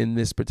for me in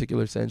this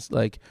particular sense.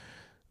 Like,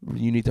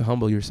 you need to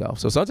humble yourself.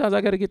 So sometimes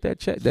I got to get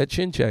that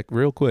chin check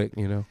real quick,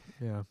 you know?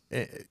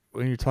 Yeah.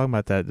 When you're talking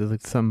about that,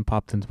 like, something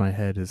popped into my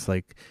head is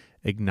like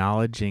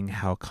acknowledging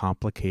how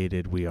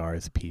complicated we are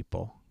as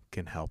people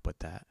can help with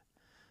that.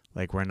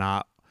 Like, we're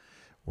not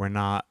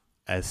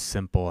as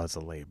simple as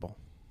a label.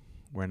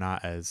 We're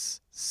not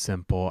as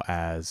simple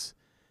as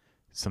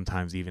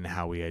sometimes even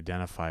how we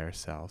identify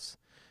ourselves.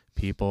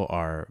 People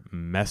are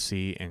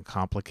messy and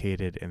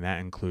complicated, and that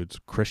includes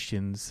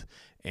Christians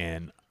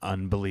and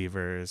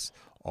unbelievers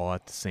all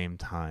at the same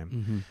time.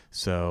 Mm-hmm.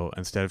 So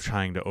instead of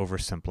trying to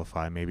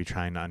oversimplify, maybe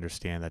trying to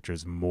understand that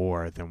there's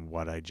more than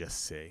what I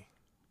just see.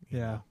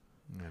 You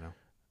know?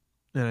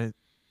 And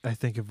I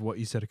think of what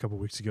you said a couple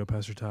weeks ago,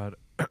 Pastor Todd,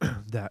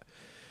 that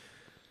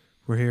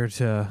we're here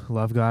to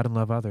love God and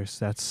love others.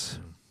 That's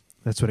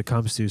what it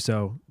comes to.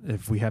 So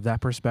if we have that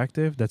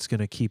perspective, that's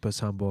going to keep us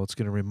humble. It's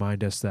going to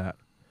remind us that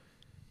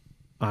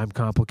I'm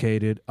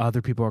complicated.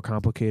 Other people are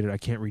complicated. I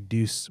can't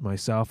reduce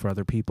myself or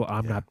other people.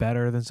 I'm not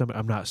better than somebody.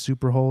 I'm not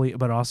super holy,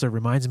 but also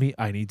reminds me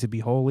I need to be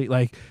holy.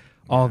 Like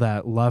all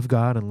that. Love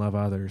God and love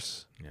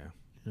others. Yeah.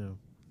 You know.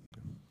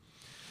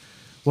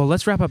 Well,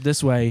 let's wrap up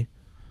this way.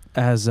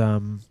 As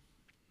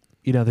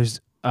you know, there's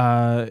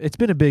it's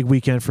been a big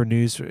weekend for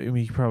news. I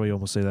mean, you probably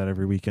almost say that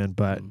every weekend,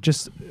 but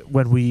just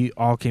when we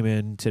all came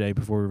in today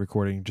before we were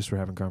recording, just for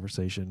having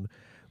conversation,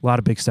 a lot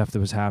of big stuff that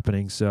was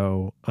happening.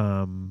 So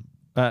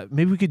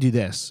maybe we could do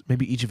this.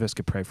 Maybe each of us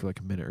could pray for like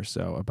a minute or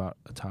so about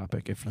a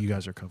topic, if you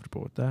guys are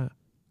comfortable with that.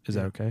 Is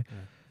that okay?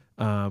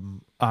 Yeah.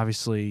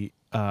 Obviously,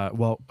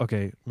 well,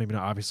 okay, maybe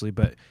not obviously,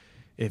 but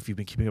if you've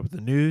been keeping up with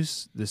the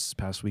news this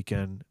past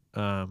weekend,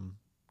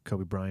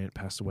 Kobe Bryant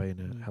passed away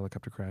in a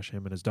helicopter crash,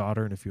 him and his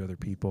daughter and a few other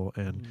people.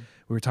 And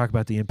we were talking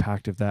about the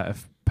impact of that.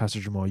 If Pastor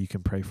Jamal, you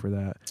can pray for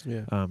that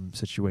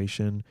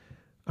situation.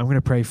 I'm going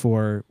to pray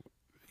for,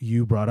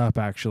 you brought up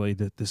actually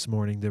that this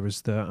morning there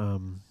was the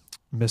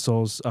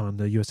missiles on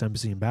the U.S.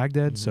 Embassy in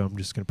Baghdad. So I'm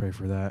just going to pray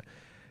for that.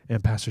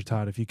 And Pastor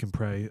Todd, if you can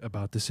pray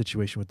about the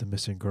situation with the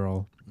missing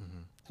girl.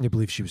 I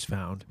believe she was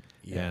found.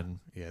 Yeah. And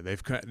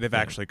they've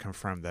actually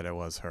confirmed that it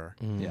was her.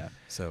 Yeah.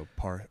 So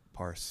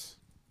Parse.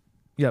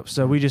 Yep.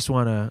 So we just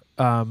want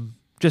to,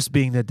 just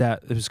being that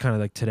it was kind of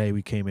like today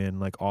we came in,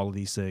 like all of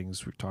these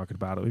things we're talking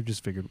about it. We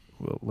just figured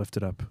we'll lift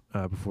it up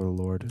before the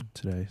Lord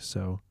today.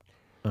 So,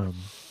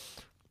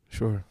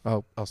 sure.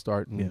 I'll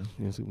start. And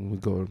we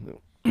go.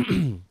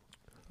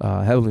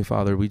 Heavenly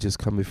Father, we just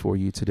come before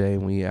you today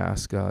and we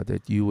ask God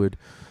that you would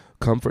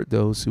comfort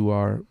those who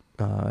are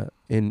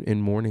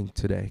in mourning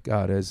today.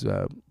 God, as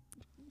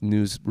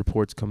news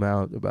reports come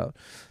out about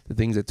the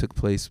things that took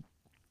place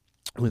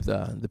with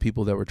the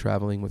people that were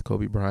traveling with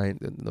Kobe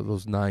Bryant, and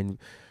those 9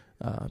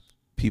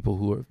 people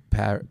who were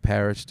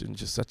perished in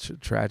just such a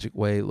tragic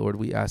way. Lord,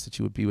 we ask that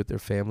you would be with their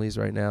families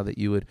right now, that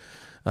you would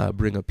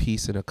bring a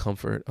peace and a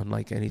comfort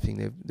unlike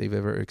anything they've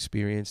ever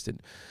experienced.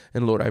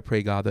 And Lord, I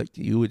pray, God, that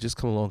you would just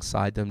come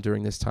alongside them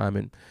during this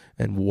time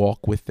and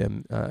walk with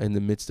them in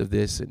the midst of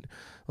this. And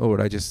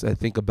Lord, I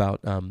think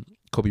about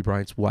Kobe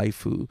Bryant's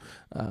wife, who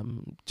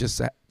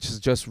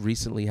just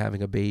recently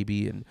having a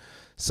baby, and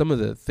some of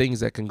the things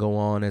that can go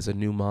on as a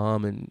new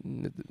mom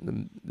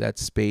and that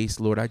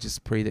space. Lord, I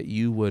just pray that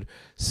you would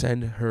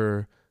send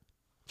her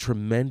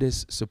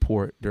tremendous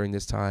support during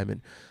this time,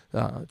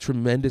 and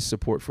tremendous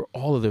support for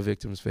all of the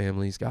victims'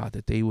 families, God,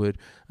 that they would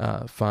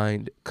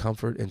find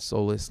comfort and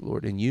solace,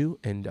 Lord, in you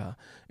and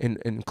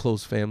in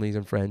close families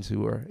and friends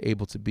who are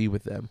able to be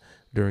with them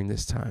during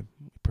this time.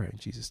 We pray in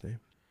Jesus' name.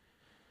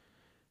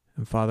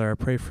 And Father, I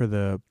pray for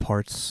the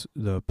Parse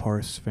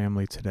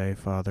family today,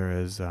 Father,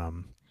 as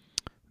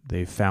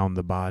they found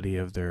the body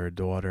of their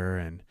daughter.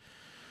 And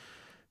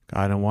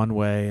God, in one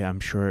way,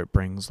 I'm sure it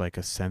brings like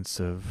a sense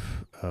of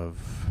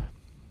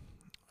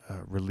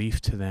relief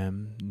to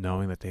them,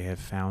 knowing that they have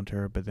found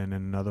her. But then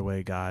in another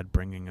way, God,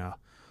 bringing a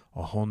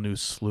whole new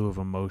slew of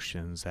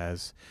emotions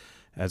as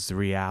the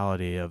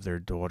reality of their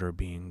daughter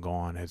being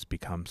gone has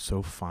become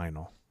so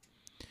final.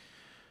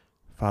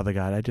 Father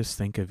God, I just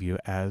think of you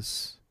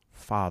as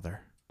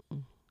Father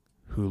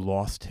who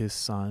lost his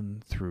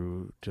son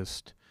through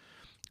just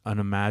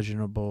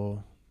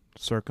unimaginable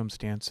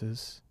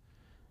circumstances.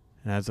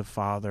 And as a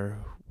father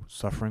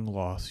suffering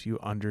loss, you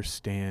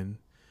understand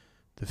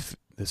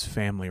this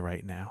family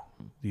right now,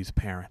 these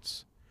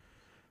parents.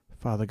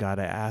 Father God,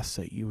 I ask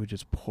that you would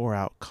just pour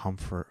out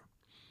comfort.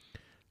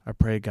 I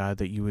pray, God,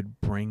 that you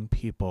would bring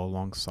people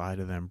alongside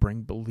of them,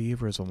 bring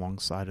believers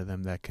alongside of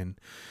them that can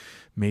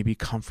maybe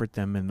comfort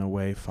them in a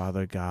way,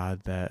 Father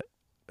God, that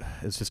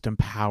is just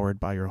empowered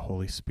by your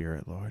Holy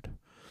Spirit, Lord.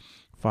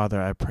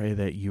 Father, I pray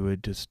that you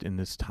would just, in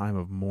this time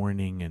of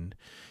mourning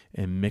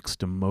and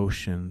mixed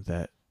emotion,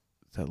 that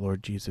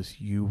Lord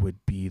Jesus, you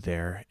would be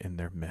there in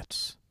their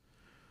midst.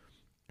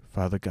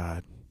 Father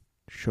God,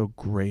 show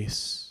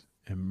grace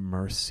and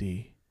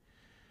mercy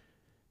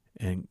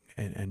and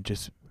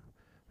just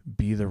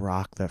be the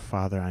rock that,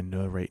 Father, I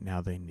know right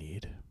now they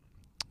need.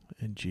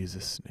 In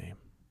Jesus' name.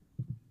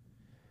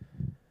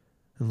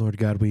 And Lord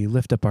God, we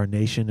lift up our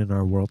nation and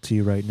our world to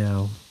you right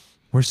now.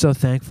 We're so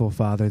thankful,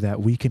 Father,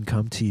 that we can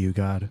come to you,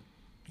 God.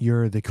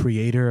 You're the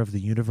creator of the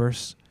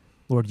universe.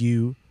 Lord,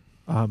 you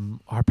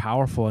are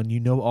powerful and you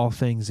know all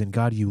things. And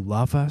God, you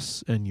love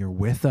us and you're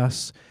with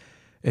us.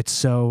 It's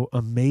so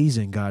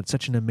amazing, God,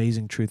 such an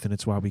amazing truth. And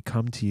it's why we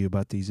come to you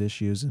about these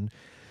issues. And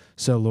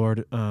so,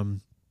 Lord,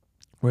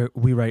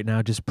 we right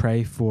now just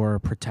pray for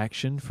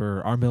protection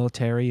for our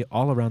military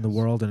all around the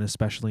world and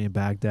especially in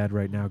Baghdad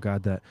right now,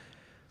 God, that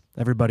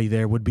everybody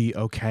there would be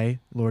okay,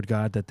 Lord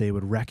God, that they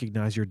would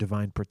recognize your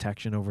divine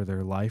protection over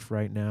their life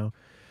right now.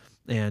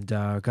 And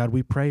God,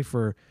 we pray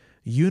for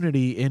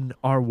unity in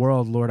our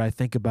world, Lord. I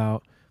think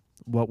about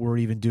what we're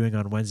even doing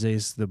on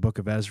Wednesdays, the book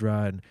of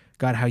Ezra, and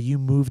God, how you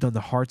moved on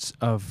the hearts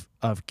of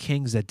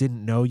kings that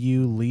didn't know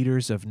you,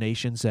 leaders of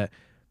nations that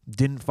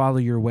didn't follow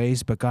your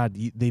ways, but God,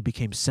 they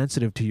became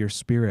sensitive to your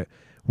spirit.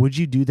 Would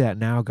you do that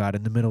now, God,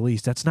 in the Middle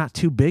East? That's not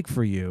too big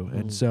for you.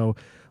 And so,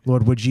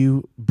 Lord, would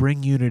you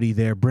bring unity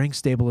there, bring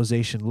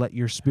stabilization, let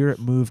your spirit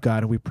move,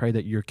 God, and we pray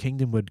that your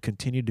kingdom would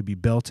continue to be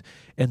built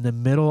in the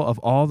middle of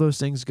all those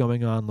things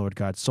going on, Lord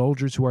God.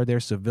 Soldiers who are there,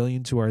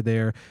 civilians who are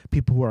there,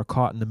 people who are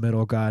caught in the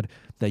middle, God,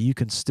 that you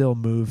can still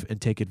move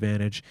and take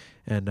advantage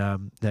and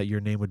that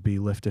your name would be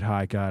lifted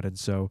high, God. And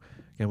so,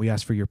 again, we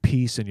ask for your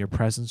peace and your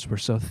presence. We're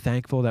so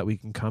thankful that we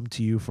can come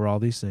to you for all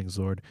these things,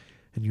 Lord,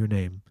 in your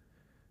name.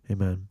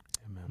 Amen.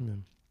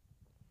 Amen.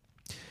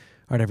 All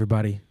right,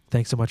 everybody.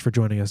 Thanks so much for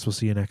joining us. We'll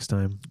see you next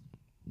time.